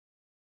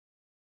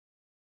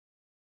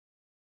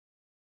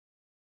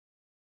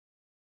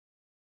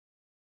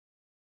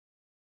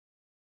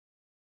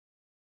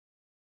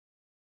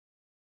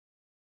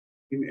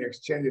in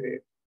exchange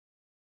rate.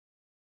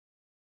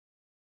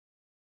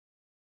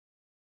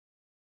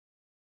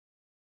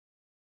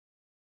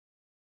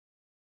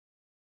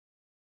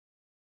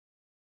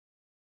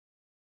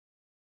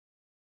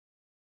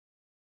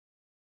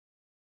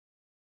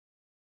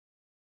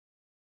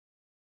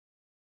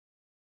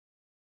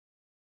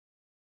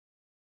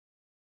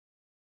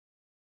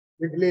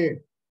 Quickly.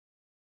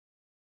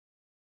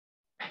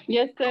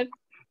 Yes, sir.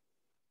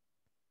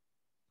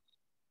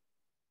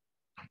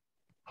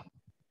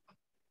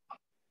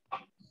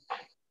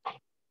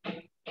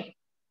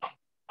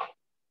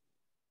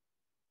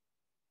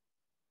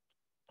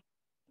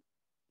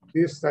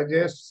 This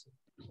suggests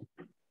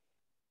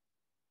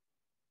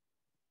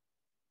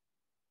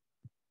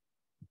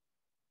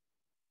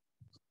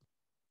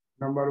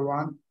number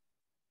one,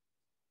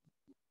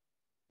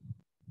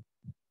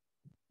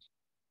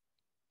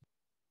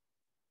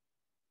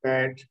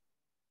 that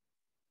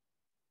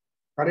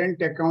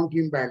current account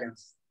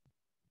imbalance,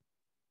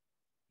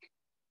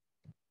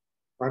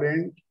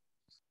 current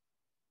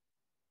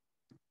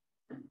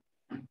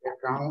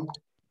account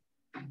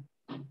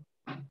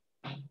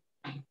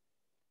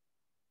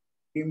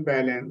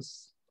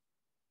imbalances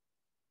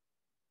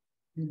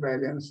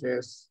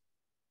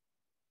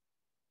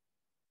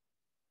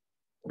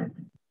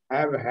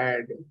have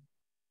had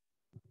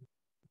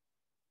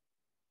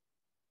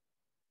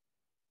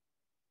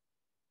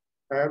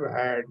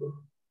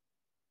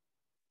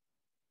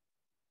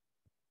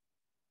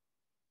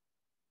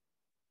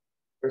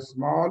a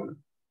small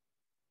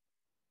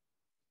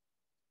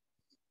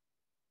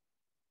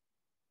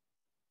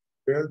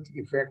wealth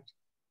effect,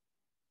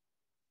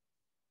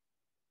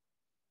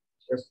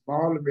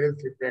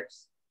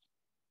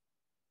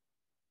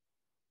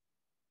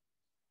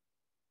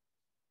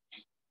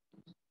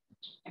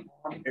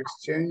 on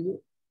exchange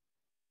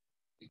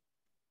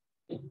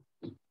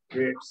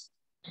rates.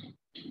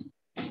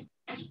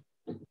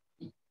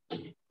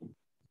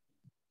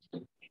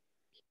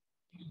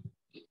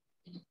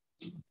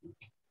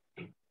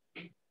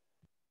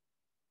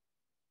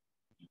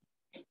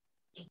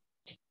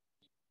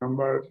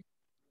 Number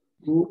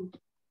two,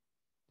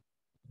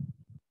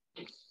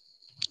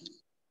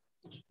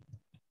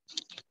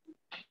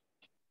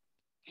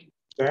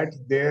 that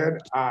there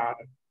are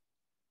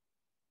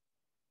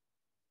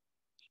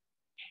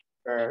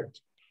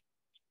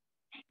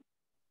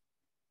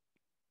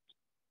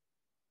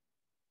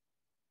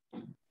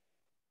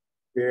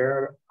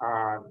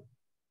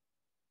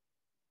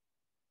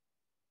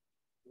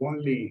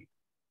only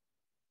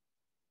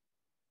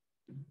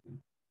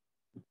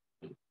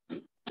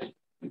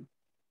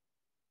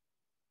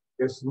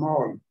a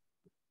small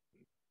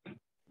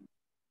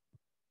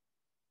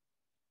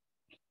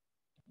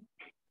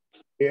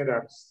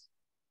errors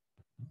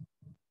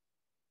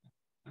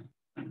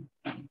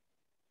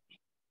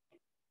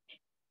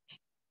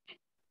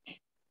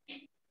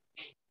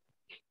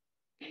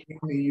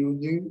in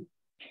using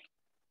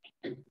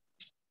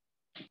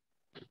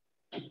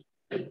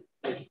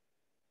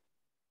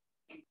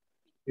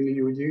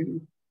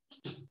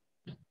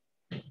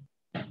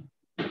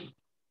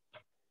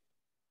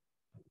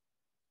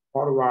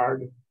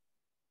forward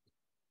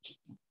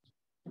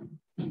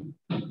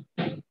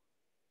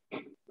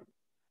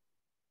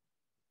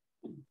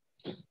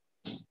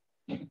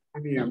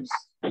premiums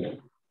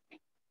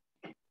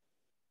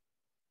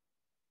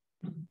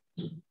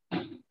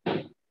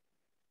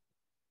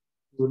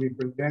to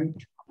represent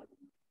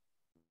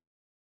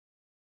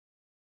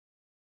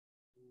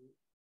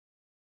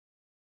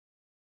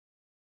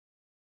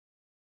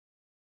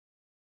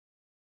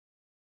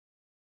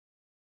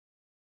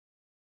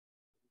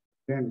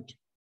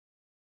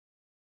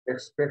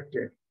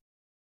expected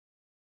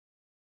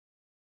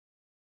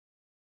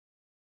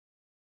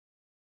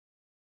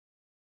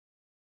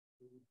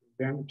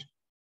than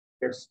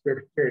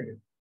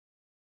expected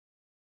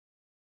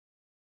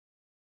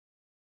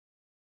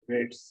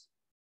rates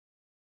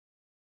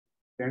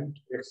than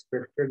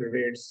expected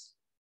rates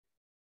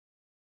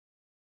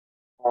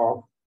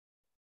of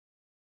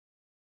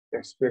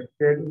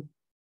expected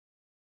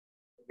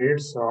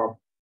rates of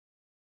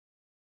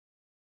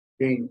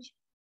change.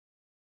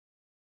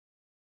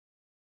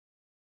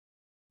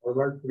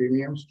 Forward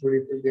premiums to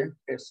represent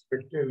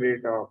expected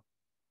rate of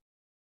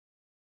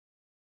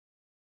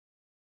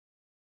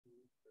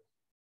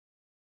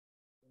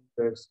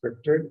the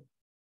expected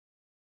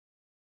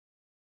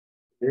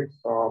rates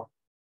of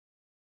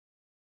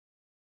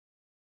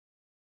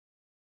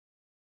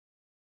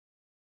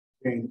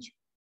change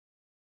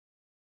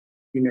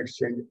in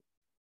exchange.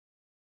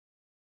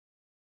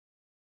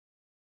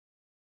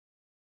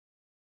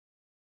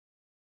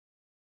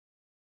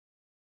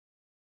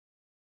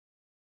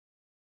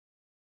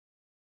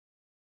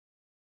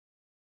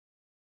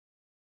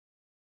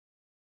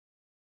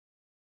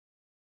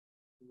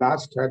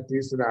 Last है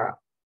तीसरा,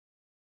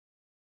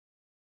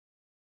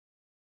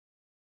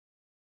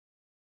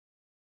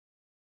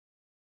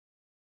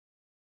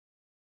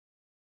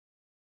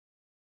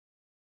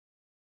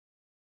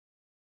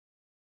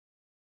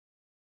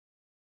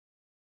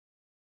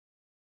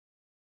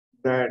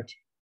 that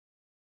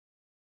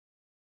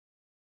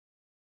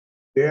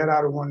there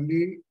are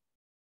only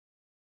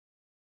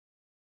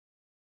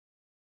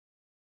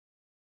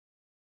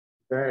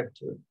that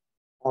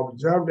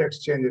observed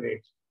exchange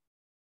rate,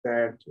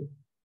 that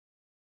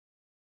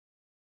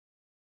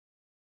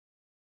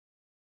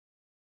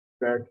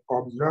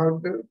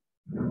observed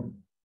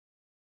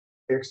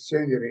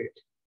exchange rate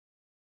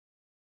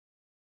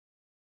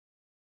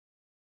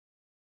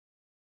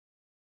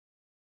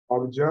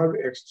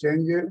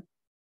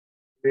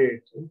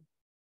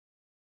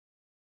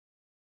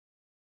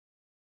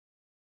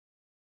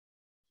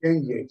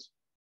changes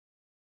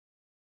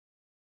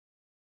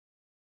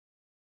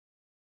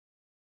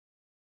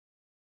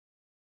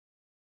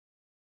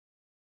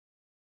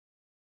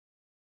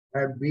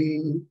have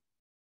been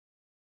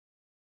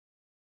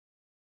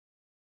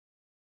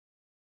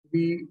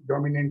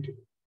predominantly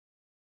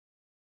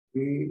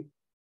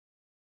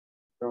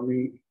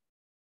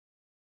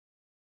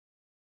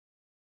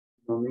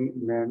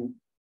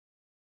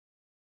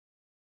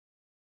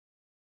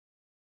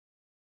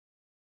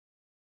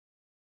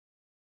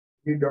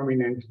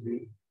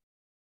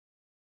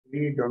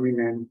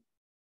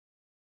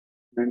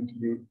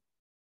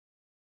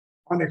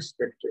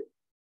unexpected.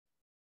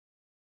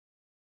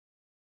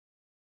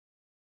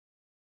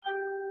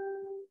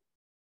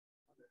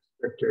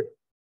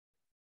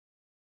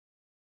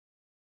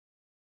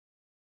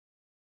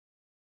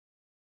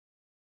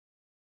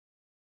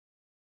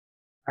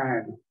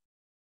 And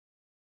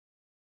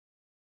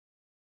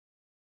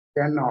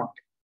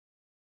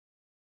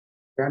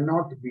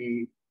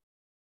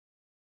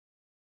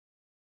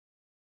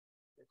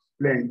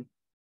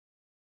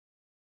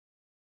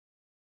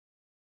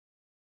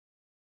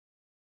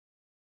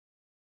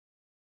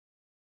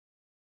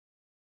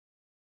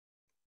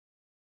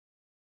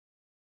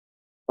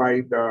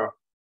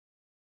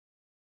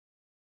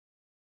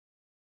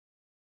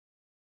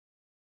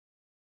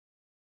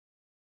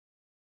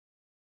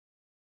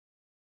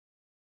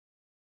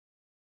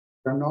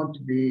cannot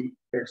be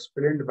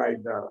explained by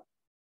the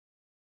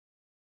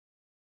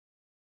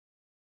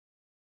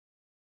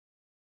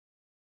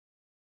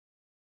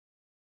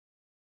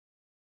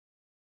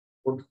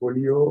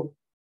portfolio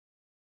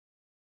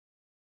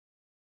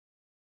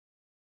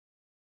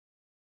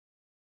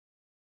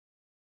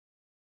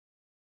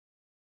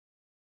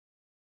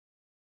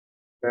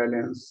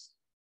balance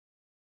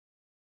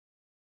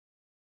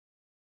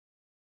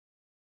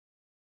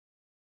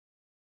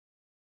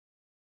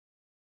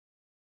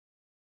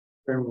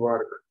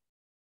framework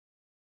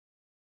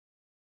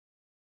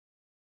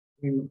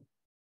in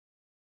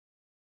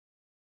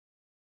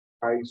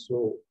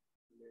ISO.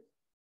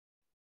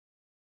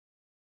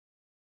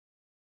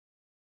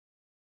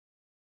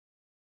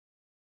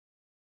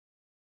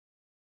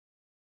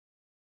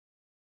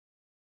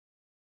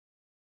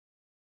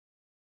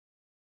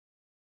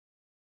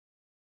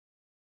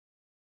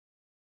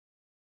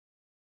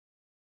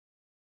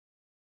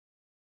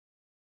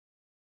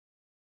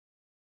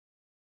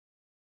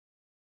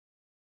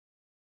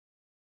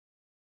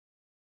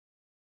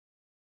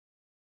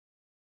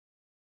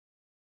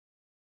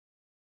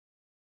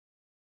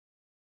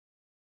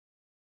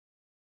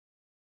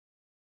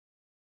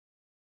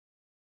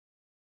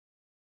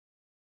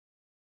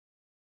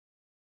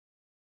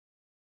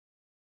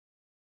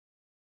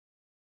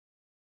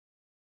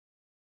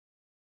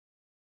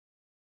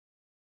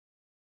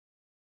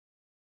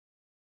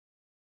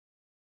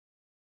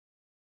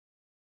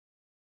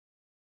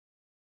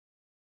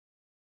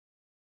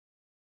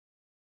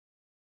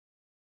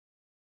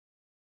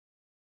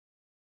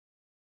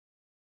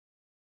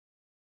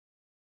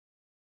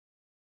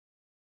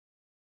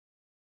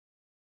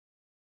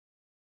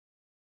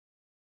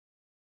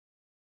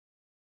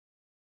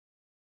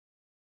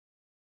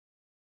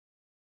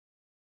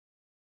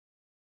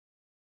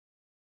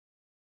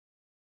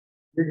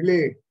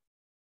 Quickly,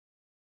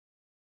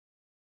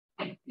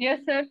 Yes,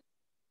 sir.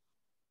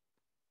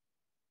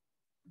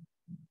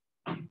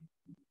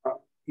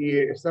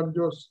 ये सब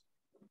जो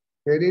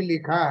theory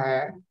लिखा है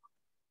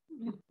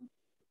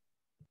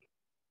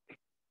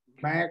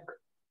Mac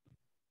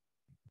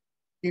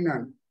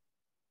किनन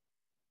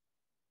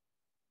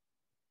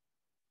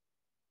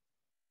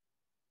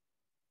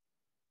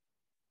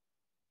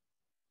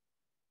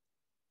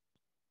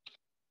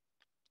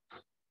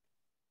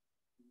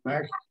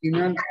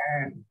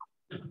and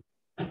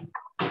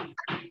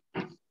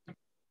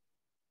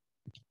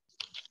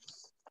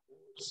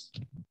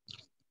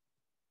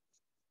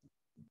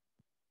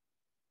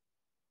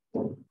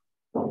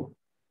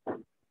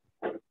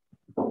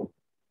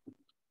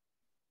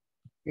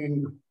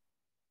in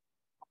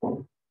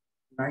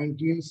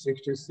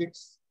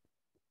 1966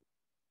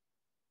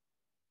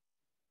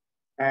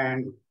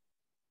 and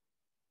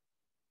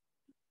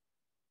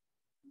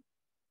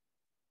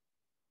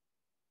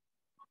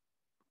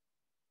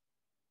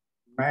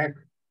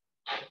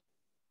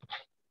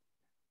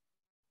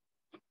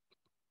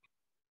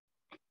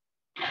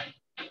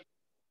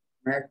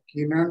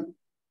McKinnon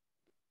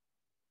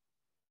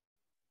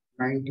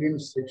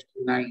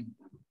 1969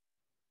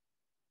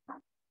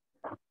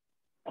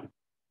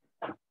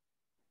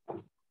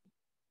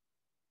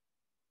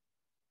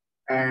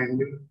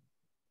 and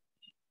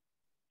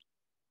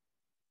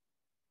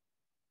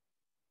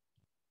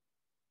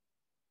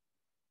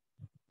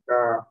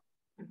the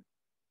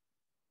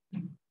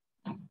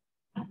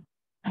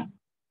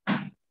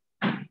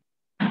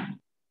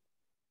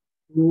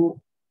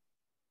two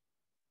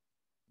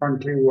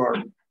country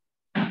world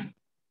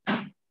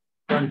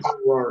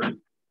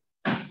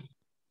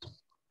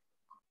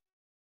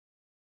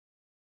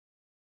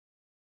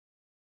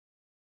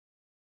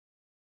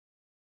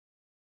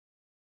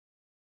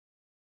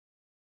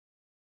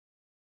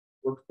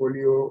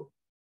portfolio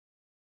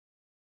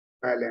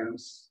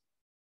balance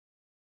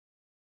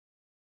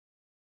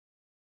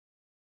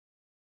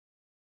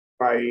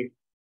by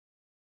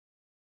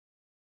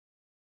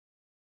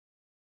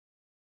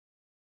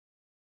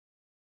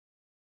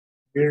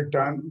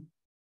Milton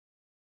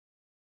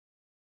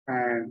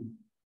and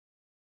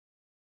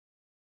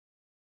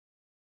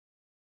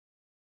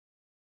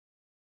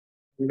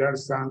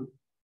Anderson,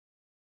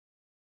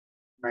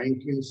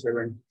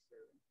 1977.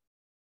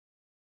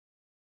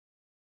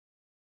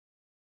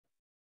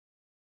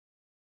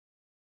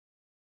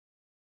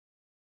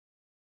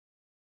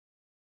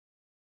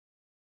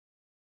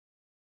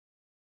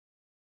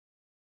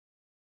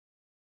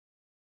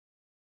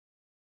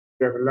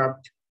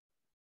 Developed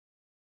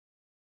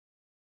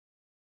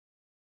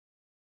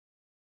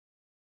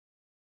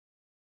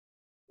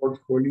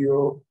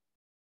portfolio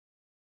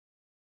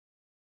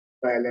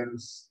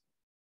balance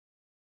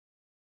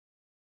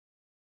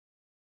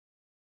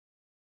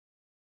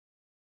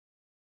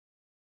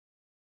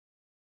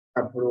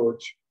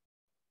approach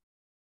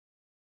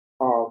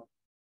of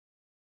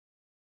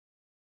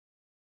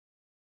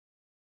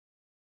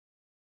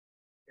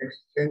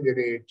exchange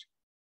rate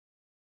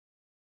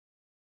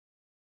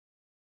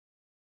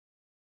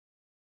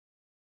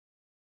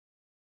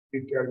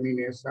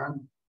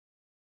determination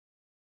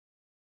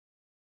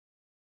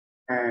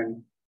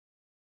and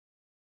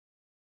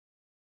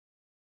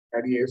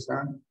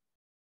variation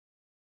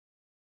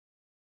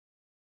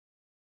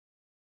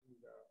in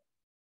the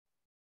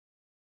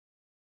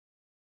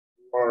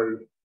world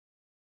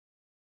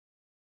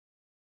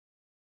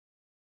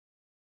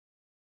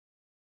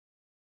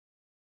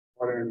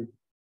foreign exchange.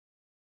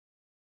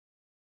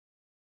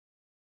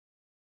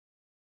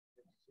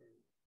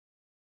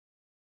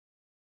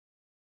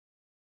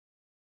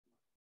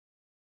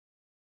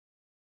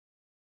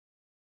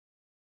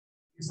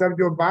 ये सब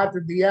जो बात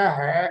दिया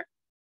है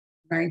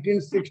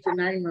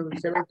 1969 में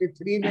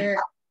 73 में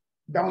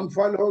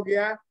downfall हो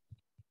गया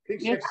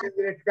फिक्स एक्सचेंज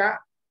रेट का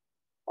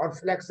और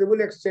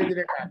फ्लेक्सिबल एक्सचेंज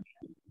रेट आ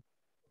गया।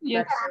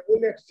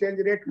 फ्लेक्सिबल एक्सचेंज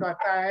रेट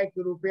कहता है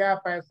कि रुपया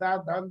पैसा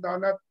धन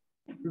दौलत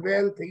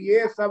वेल्थ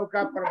ये सब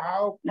का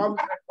प्रभाव कम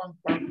से कम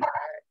पड़ता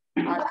है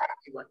आज के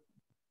जीवन में।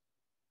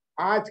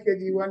 आज के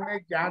जीवन में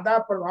ज्यादा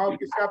प्रभाव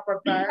किसका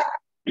पड़ता है?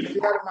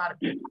 Share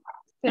market.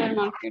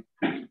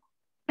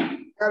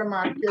 शेयर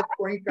मार्केट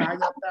को ही कहा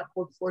जाता है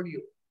पोर्टफोलियो।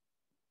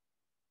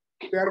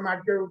 शेयर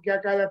मार्केट को क्या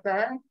कहा जाता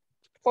है?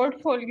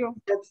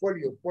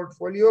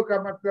 पोर्टफोलियो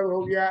का मतलब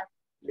हो गया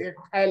एक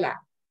थैला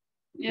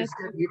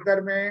जिसके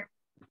भीतर में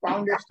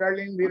पाउंड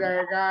स्टर्लिंग भी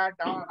रहेगा,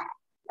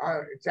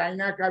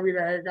 चाइना का भी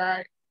रहेगा,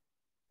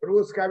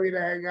 रूस का भी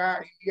रहेगा,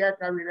 इंडिया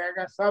का भी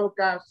रहेगा,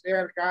 सबका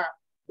शेयर का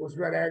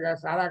उसमें रहेगा,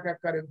 सारा का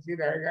करेंसी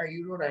रहेगा,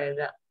 यूरो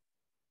रहेगा।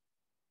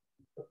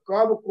 तो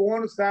कब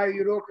कौन सा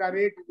यूरो का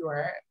रेट जो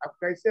है, अब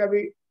कैसे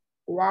अभी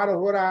वार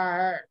हो रहा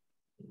है,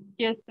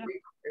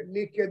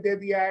 लिख के दे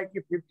दिया है कि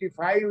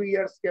 55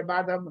 इयर्स के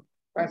बाद हम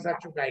पैसा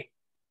चुकाएंगे,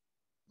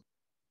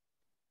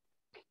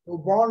 तो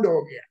बॉन्ड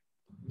हो गया।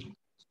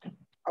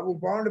 अब वो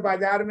बॉन्ड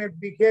बाजार में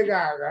बिकेगा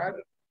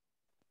अगर,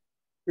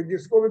 तो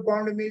जिसको भी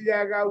बॉन्ड मिल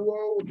जाएगा वो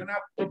उतना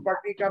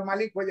प्रॉपर्टी का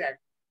मालिक हो जाएगा।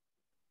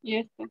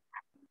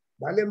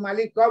 भले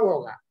मालिक कब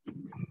होगा?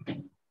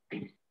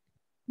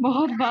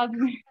 बहुत बाद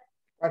में,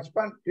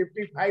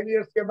 55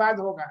 इयर्स के बाद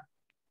होगा।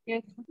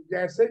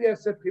 जैसे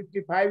जैसे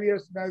 55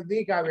 इयर्स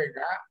नजदीक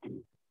आवेगा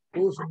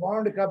तो उस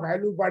बॉन्ड का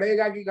वैल्यू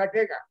बढ़ेगा कि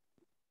घटेगा?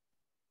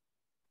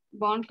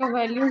 बॉन्ड का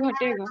वैल्यू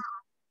घटेगा।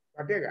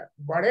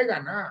 बढ़ेगा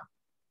ना,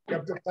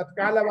 जब तो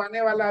तत्काल अब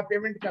आने वाला है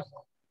पेमेंट का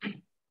समय।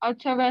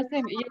 अच्छा,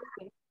 वैसे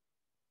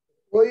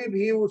कोई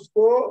भी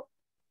उसको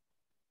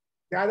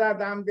ज्यादा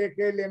दाम दे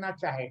के लेना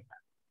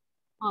चाहेगा।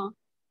 हाँ,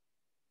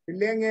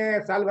 लेंगे,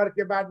 साल भर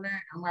के बाद में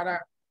हमारा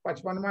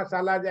 55वां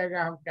साल आ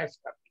जाएगा, हम कैश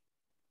कर।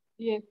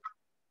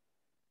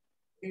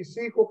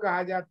 इसी को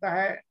कहा जाता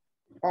है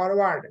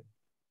फॉरवर्ड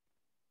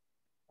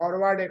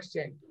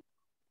एक्सचेंज।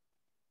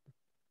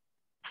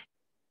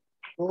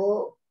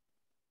 तो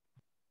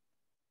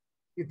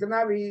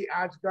इतना भी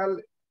आजकल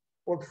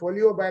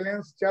पोर्टफोलियो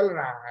बैलेंस चल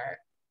रहा है,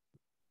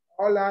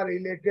 all are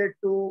related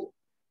to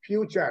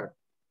future.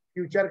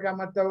 Future का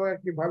मतलब है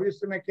कि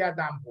भविष्य में क्या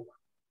दाम होगा।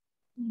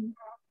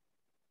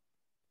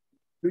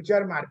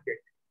 फ्यूचर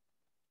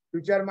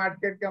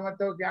मार्केट का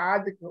मतलब कि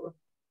आज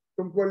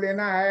तुमको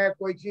लेना है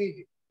कोई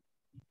चीज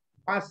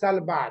 5 साल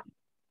बाद,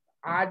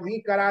 आज ही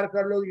करार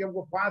कर लो कि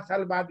हमको 5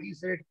 साल बाद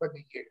इस रेट पर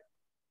दीजिएगा।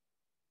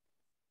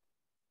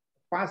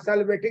 5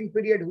 साल वेटिंग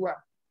पीरियड हुआ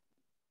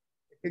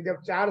कि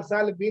जब 4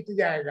 साल बीत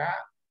जाएगा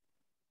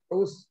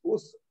तो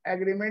उस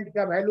एग्रीमेंट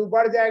का वैल्यू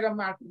बढ़ जाएगा,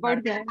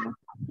 बढ़ जाएगा।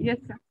 यस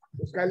सर,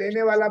 उसका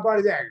लेने वाला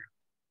बढ़ जाएगा।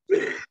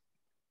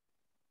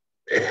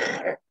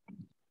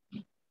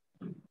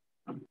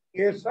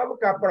 ये सब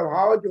का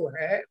प्रभाव जो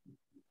है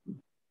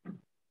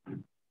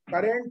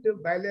करंट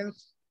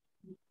बैलेंस,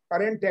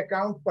 करंट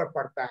अकाउंट पर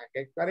पड़ता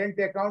है। करंट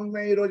अकाउंट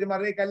में ही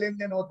रोजमर्रा का लेन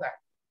देन होता है,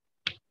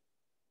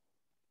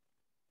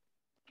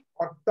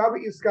 और तब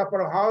इसका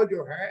प्रभाव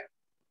जो है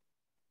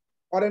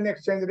फॉरेन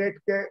एक्सचेंज रेट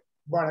के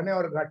बढ़ने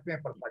और घटने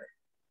पर पड़े।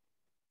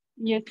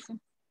 Yes sir.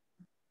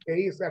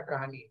 यही इसका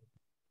कहानी है।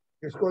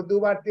 इसको 2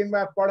 बार 3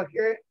 बार पढ़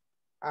के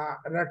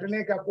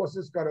रटने का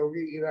कोशिश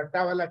करोगी, ये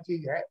रट्टा वाला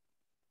चीज है।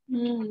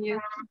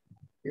 यस।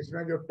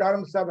 इसमें जो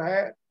टर्म सब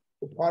है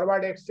तो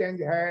फॉरवर्ड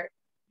एक्सचेंज है,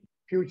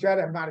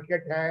 फ्यूचर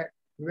मार्केट है,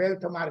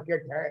 वेल्थ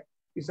मार्केट है,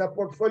 ये सब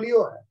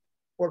पोर्टफोलियो है।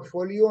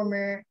 पोर्टफोलियो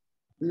में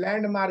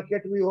लैंड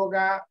मार्केट भी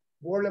होगा,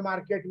 गोल्ड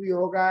मार्केट भी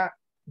होगा,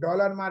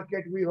 डॉलर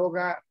मार्केट भी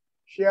होगा,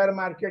 शेयर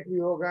मार्केट भी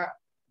होगा।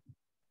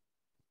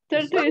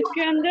 सर तो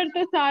इसके अंदर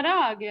तो सारा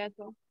आ गया,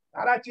 तो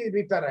सारा चीज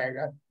भीतर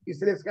रहेगा,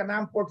 इसलिए इसका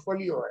नाम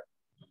पोर्टफोलियो है।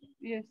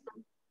 यस।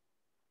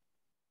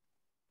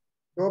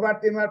 2 बार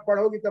 3 बार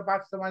पढ़ोगी तो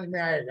बात समझ में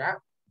आएगा।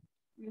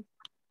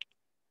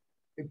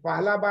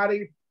 पहला बार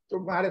ही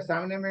तुम्हारे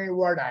सामने में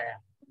वर्ड आया।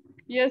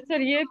 यस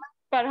सर, ये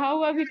पढ़ा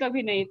हुआ भी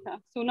कभी नहीं था,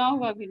 सुना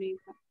हुआ भी नहीं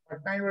था।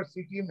 पटना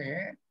यूनिवर्सिटी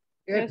में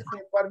Yes, एक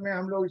पेपर में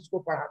हम लोग इसको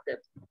पढ़ाते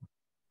थे।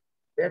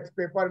 एक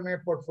पेपर में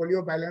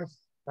पोर्टफोलियो बैलेंस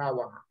था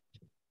वहाँ,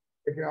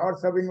 लेकिन और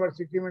सब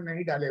यूनिवर्सिटी में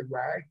नहीं डाले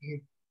हुआ है कि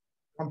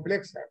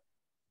कॉम्प्लेक्स है।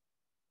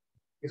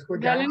 इसको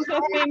बैलेंस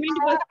ऑफ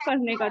पेमेंट बस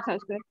पढ़ने का था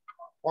सर।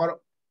 और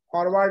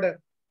फॉरवर्ड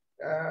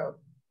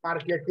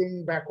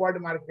मार्केटिंग, बैकवर्ड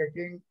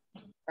मार्केटिंग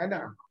है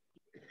ना,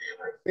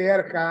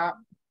 शेयर का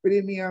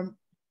प्रीमियम,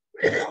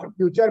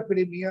 फ्यूचर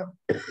प्रीमियम,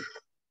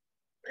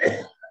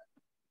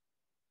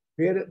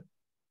 फिर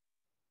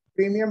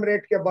प्रीमियम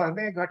रेट के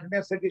बढ़ने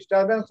घटने से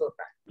डिस्टरबेंस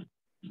होता है।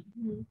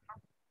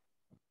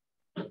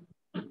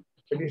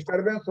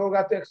 डिस्टरबेंस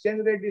होगा तो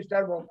एक्सचेंज रेट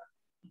डिस्टर्ब होगा।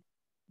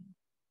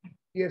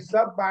 ये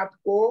सब बात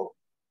को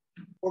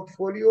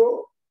पोर्टफोलियो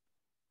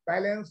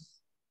बैलेंस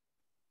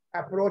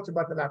अप्रोच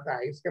बतलाता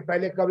है। इसके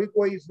पहले कभी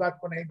कोई इस बात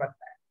को नहीं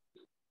बताया।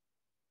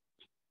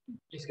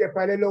 इसके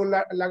पहले लोग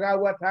लगा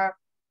हुआ था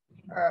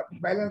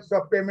बैलेंस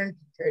ऑफ पेमेंट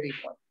थ्योरी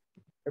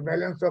पर।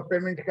 बैलेंस ऑफ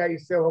पेमेंट का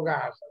इससे होगा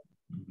हासिल,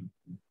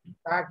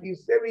 ताकि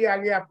इससे भी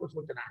आगे आपको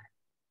सोचना है।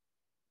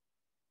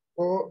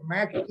 तो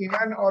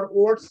मैककिनन और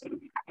ओट्स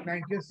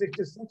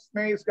 1966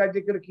 में इसका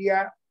जिक्र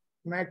किया,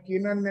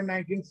 मैककिनन ने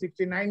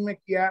 1969 में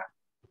किया,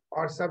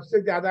 और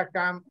सबसे ज्यादा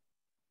काम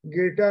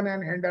गिल्टन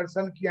एंड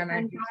हेंडरसन किया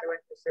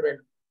 1977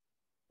 में।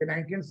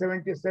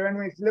 1977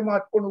 में इसलिए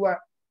महत्वपूर्ण हुआ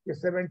कि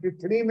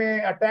 73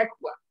 में अटैक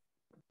हुआ।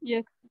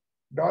 yes.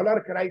 डॉलर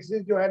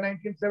क्राइसिस जो है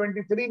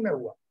 1973 में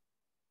हुआ।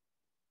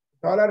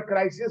 डॉलर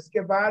क्राइसिस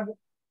के बाद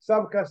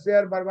सबका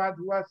शेयर बर्बाद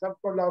हुआ,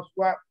 सबको लॉस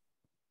हुआ।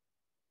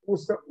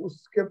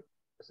 उसके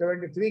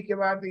 73 के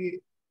बाद ये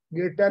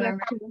गिल्टन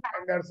एंड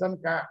हेंडरसन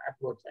का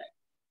अप्रोच है।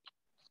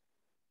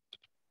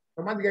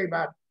 समझ गई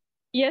बात?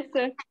 Yes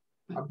sir.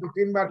 अब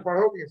 2-3 बार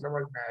पढ़ोगे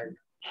समझ में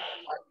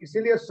आएगा।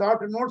 इसीलिए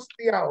शॉर्ट नोट्स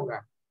दिया होगा,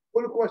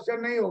 फुल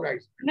क्वेश्चन नहीं होगा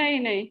इसमें।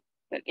 नहीं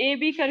सर, ए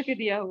बी करके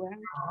दिया हुआ है।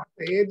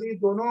 तो ए बी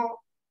दोनों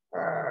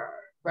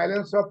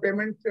balance of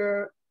payment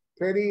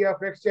theory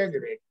of exchange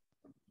rate.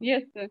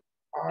 Yes sir.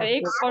 और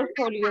एक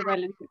portfolio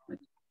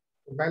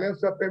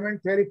balance of payment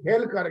theory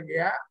fail कर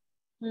गया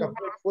तो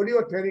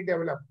पोर्टफोलियो थ्योरी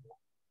डेवलप हुआ।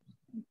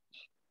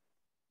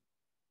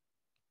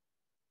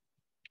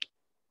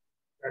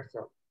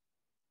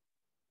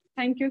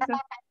 Thank you sir.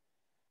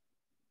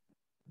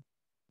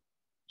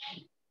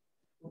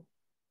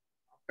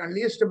 अपना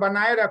लिस्ट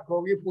बनाए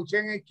रखोगी,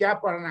 पूछेंगे क्या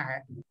पढ़ना है,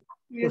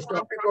 उस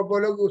टॉपिक को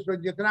बोलोगे,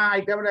 उसमें जितना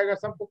आइटम रहेगा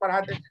सबको पढ़ा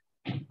देंगे।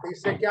 तो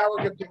इससे क्या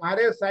होगा कि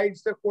तुम्हारे साइड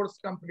से कोर्स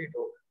कंप्लीट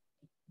होगा।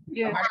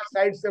 हमारे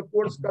साइड से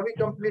कोर्स कभी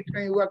कंप्लीट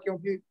नहीं हुआ,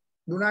 क्योंकि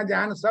दुनिया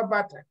जहान सब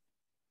बात है।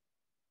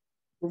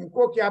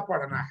 तुमको क्या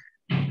पढ़ना है,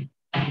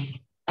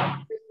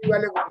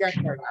 वाले को क्या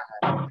पढ़ना है,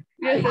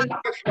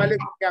 वाले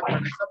को क्या पढ़ना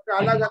है, सबका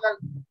अलग अलग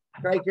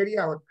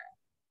क्राइटेरिया होता है।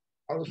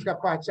 और उसका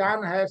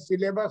पहचान है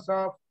सिलेबस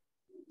ऑफ,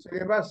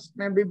 सिलेबस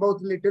में भी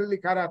बहुत लिटिल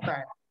लिखा रहता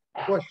है,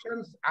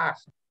 क्वेश्चंस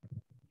आस्क्ड।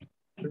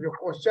 तो जो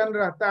क्वेश्चन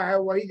रहता है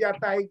वही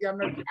जाता है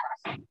एग्जामिनर के पास।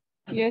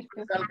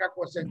 साल का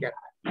क्वेश्चन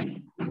कहता है,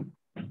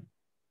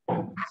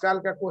 साल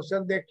का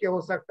क्वेश्चन देख के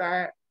हो सकता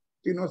है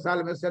 3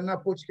 साल में से न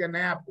पूछ के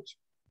नया पूछ।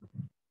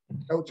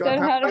 तो सर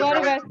हर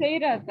बार वैसे ही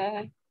रहता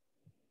है।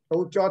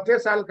 तो चौथे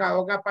साल का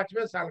होगा,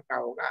 5वें साल का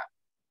होगा।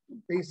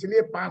 तो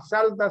इसलिए 5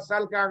 साल 10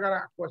 साल का अगर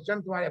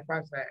क्वेश्चन तुम्हारे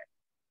पास है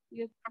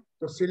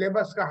तो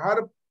सिलेबस का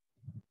हर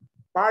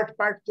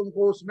पार्ट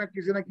तुमको उसमें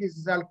किसी न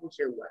किसी साल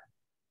पूछे हुआ है।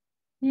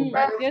 तो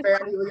पहले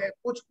तैयारी हो जाए,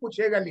 कुछ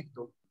पूछेगा लिख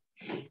दो,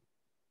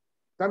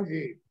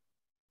 समझी?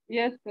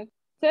 Yes sir.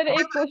 सर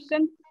एक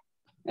क्वेश्चन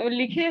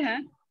लिखे हैं,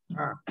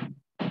 हाँ,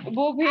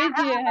 वो भेज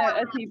दिए हैं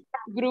अच्छी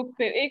ग्रुप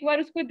पे, एक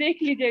बार उसको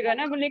देख लीजिएगा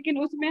ना। लेकिन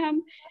उसमें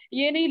हम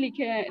ये नहीं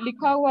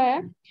लिखा हुआ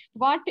है,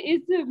 what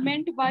is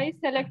meant by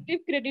selective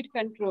credit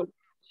control,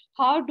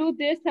 how do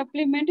they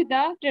supplement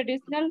the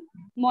traditional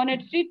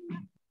monetary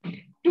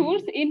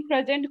tools in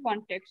present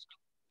context.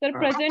 Sir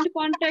present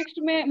context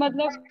में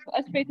मतलब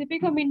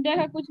स्पेसिफिक हम इंडिया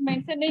का कुछ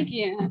मेंशन नहीं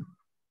किए हैं,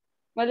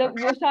 मतलब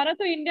वो सारा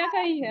तो इंडिया का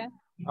ही है।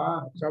 हाँ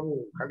सब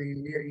खाली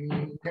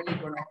इंडियन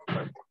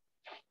इकोनॉमी।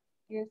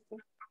 यस सर,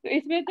 तो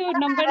इसमें तो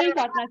नंबर नहीं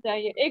काटना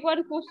चाहिए, एक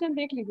बार क्वेश्चन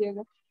देख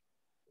लीजिएगा।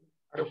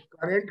 और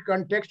करेंट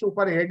कंटेक्स्ट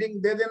ऊपर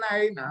हेडिंग दे देना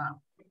है ना।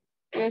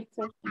 Yes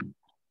sir.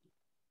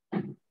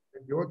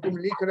 जो तुम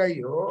लिख रही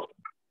हो,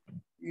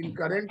 इन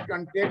current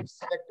context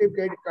selective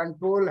credit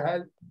control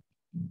has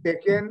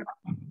taken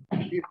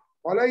the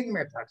following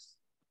methods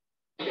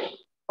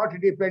not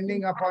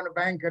depending upon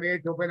bank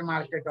rate open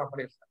market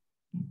operation.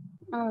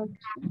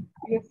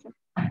 Yes sir.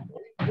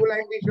 Full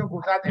English में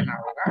घुसा देना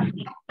होगा।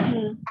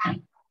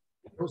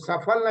 तो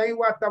सफल नहीं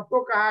हुआ तब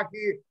तो कहा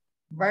कि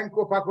बैंक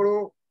को पकड़ो,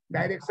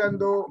 डायरेक्शन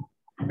दो,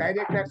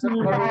 डायरेक्ट एक्शन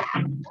करो।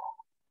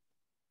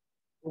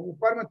 तो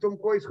ऊपर में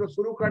तुमको इसको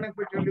शुरू करने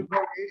पे जो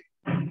लिखोगे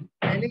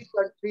मेनी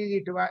कंट्रीज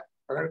इट वाज,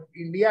 अगर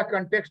इंडिया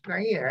कंटेक्स्ट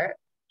नहीं है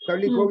तो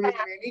लिखोगे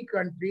many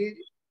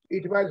countries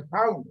it was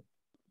found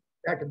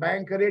that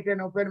bank rate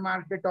and open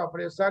market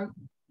operation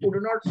would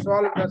not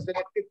solve the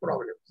selective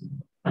problems.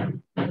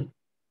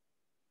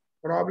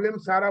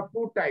 Problems are of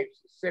two types: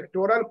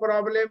 sectoral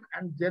problem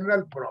and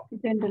general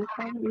problem. General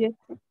problem, yes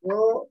sir. So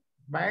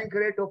bank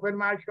rate open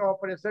market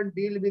operation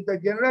deal with the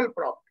general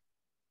problem.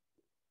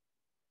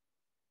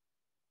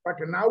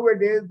 But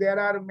nowadays there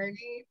are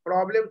many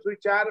problems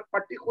which are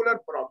particular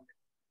problems.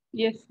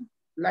 Yes.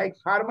 Like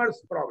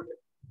farmers' problem,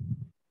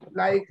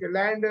 like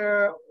land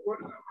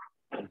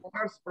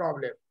owners'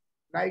 problem,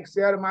 like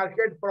share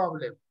market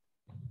problem.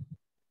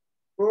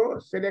 So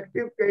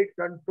selective credit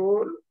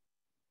control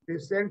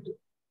recent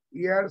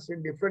years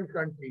in different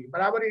country,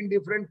 बराबर in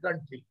different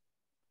country.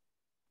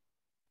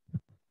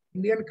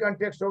 Indian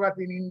context होगा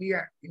तो in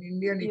India, in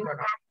Indian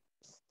economy.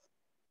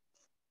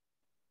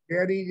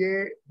 There is a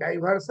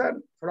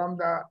diversion from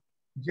the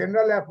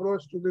general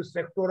approach to the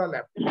sectoral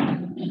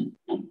approach.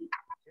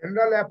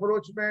 General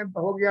approach में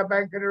हो गया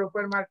bank credit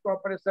open market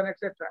operation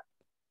etcetera.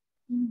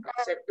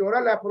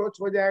 Sectoral approach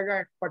हो जाएगा,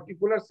 एक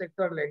particular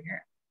sector लेंगे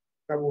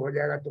तब वो हो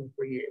जाएगा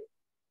तुमको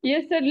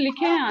ये सर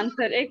लिखे हैं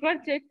आंसर, एक बार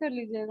चेक कर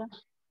लीजिएगा।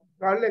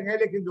 कर लेंगे,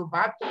 लेकिन जो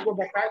बात तुमको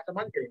बताए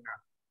समझ गई ना।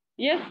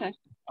 Yes sir.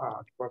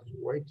 हाँ बस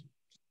वही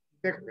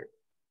देख ले।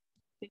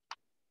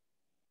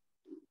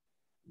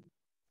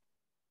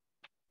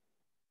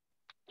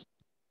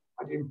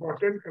 आज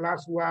इम्पोर्टेंट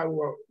क्लास हुआ,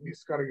 वो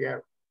मिस कर गया,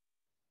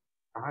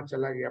 कहाँ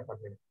चला गया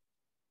पता नहीं।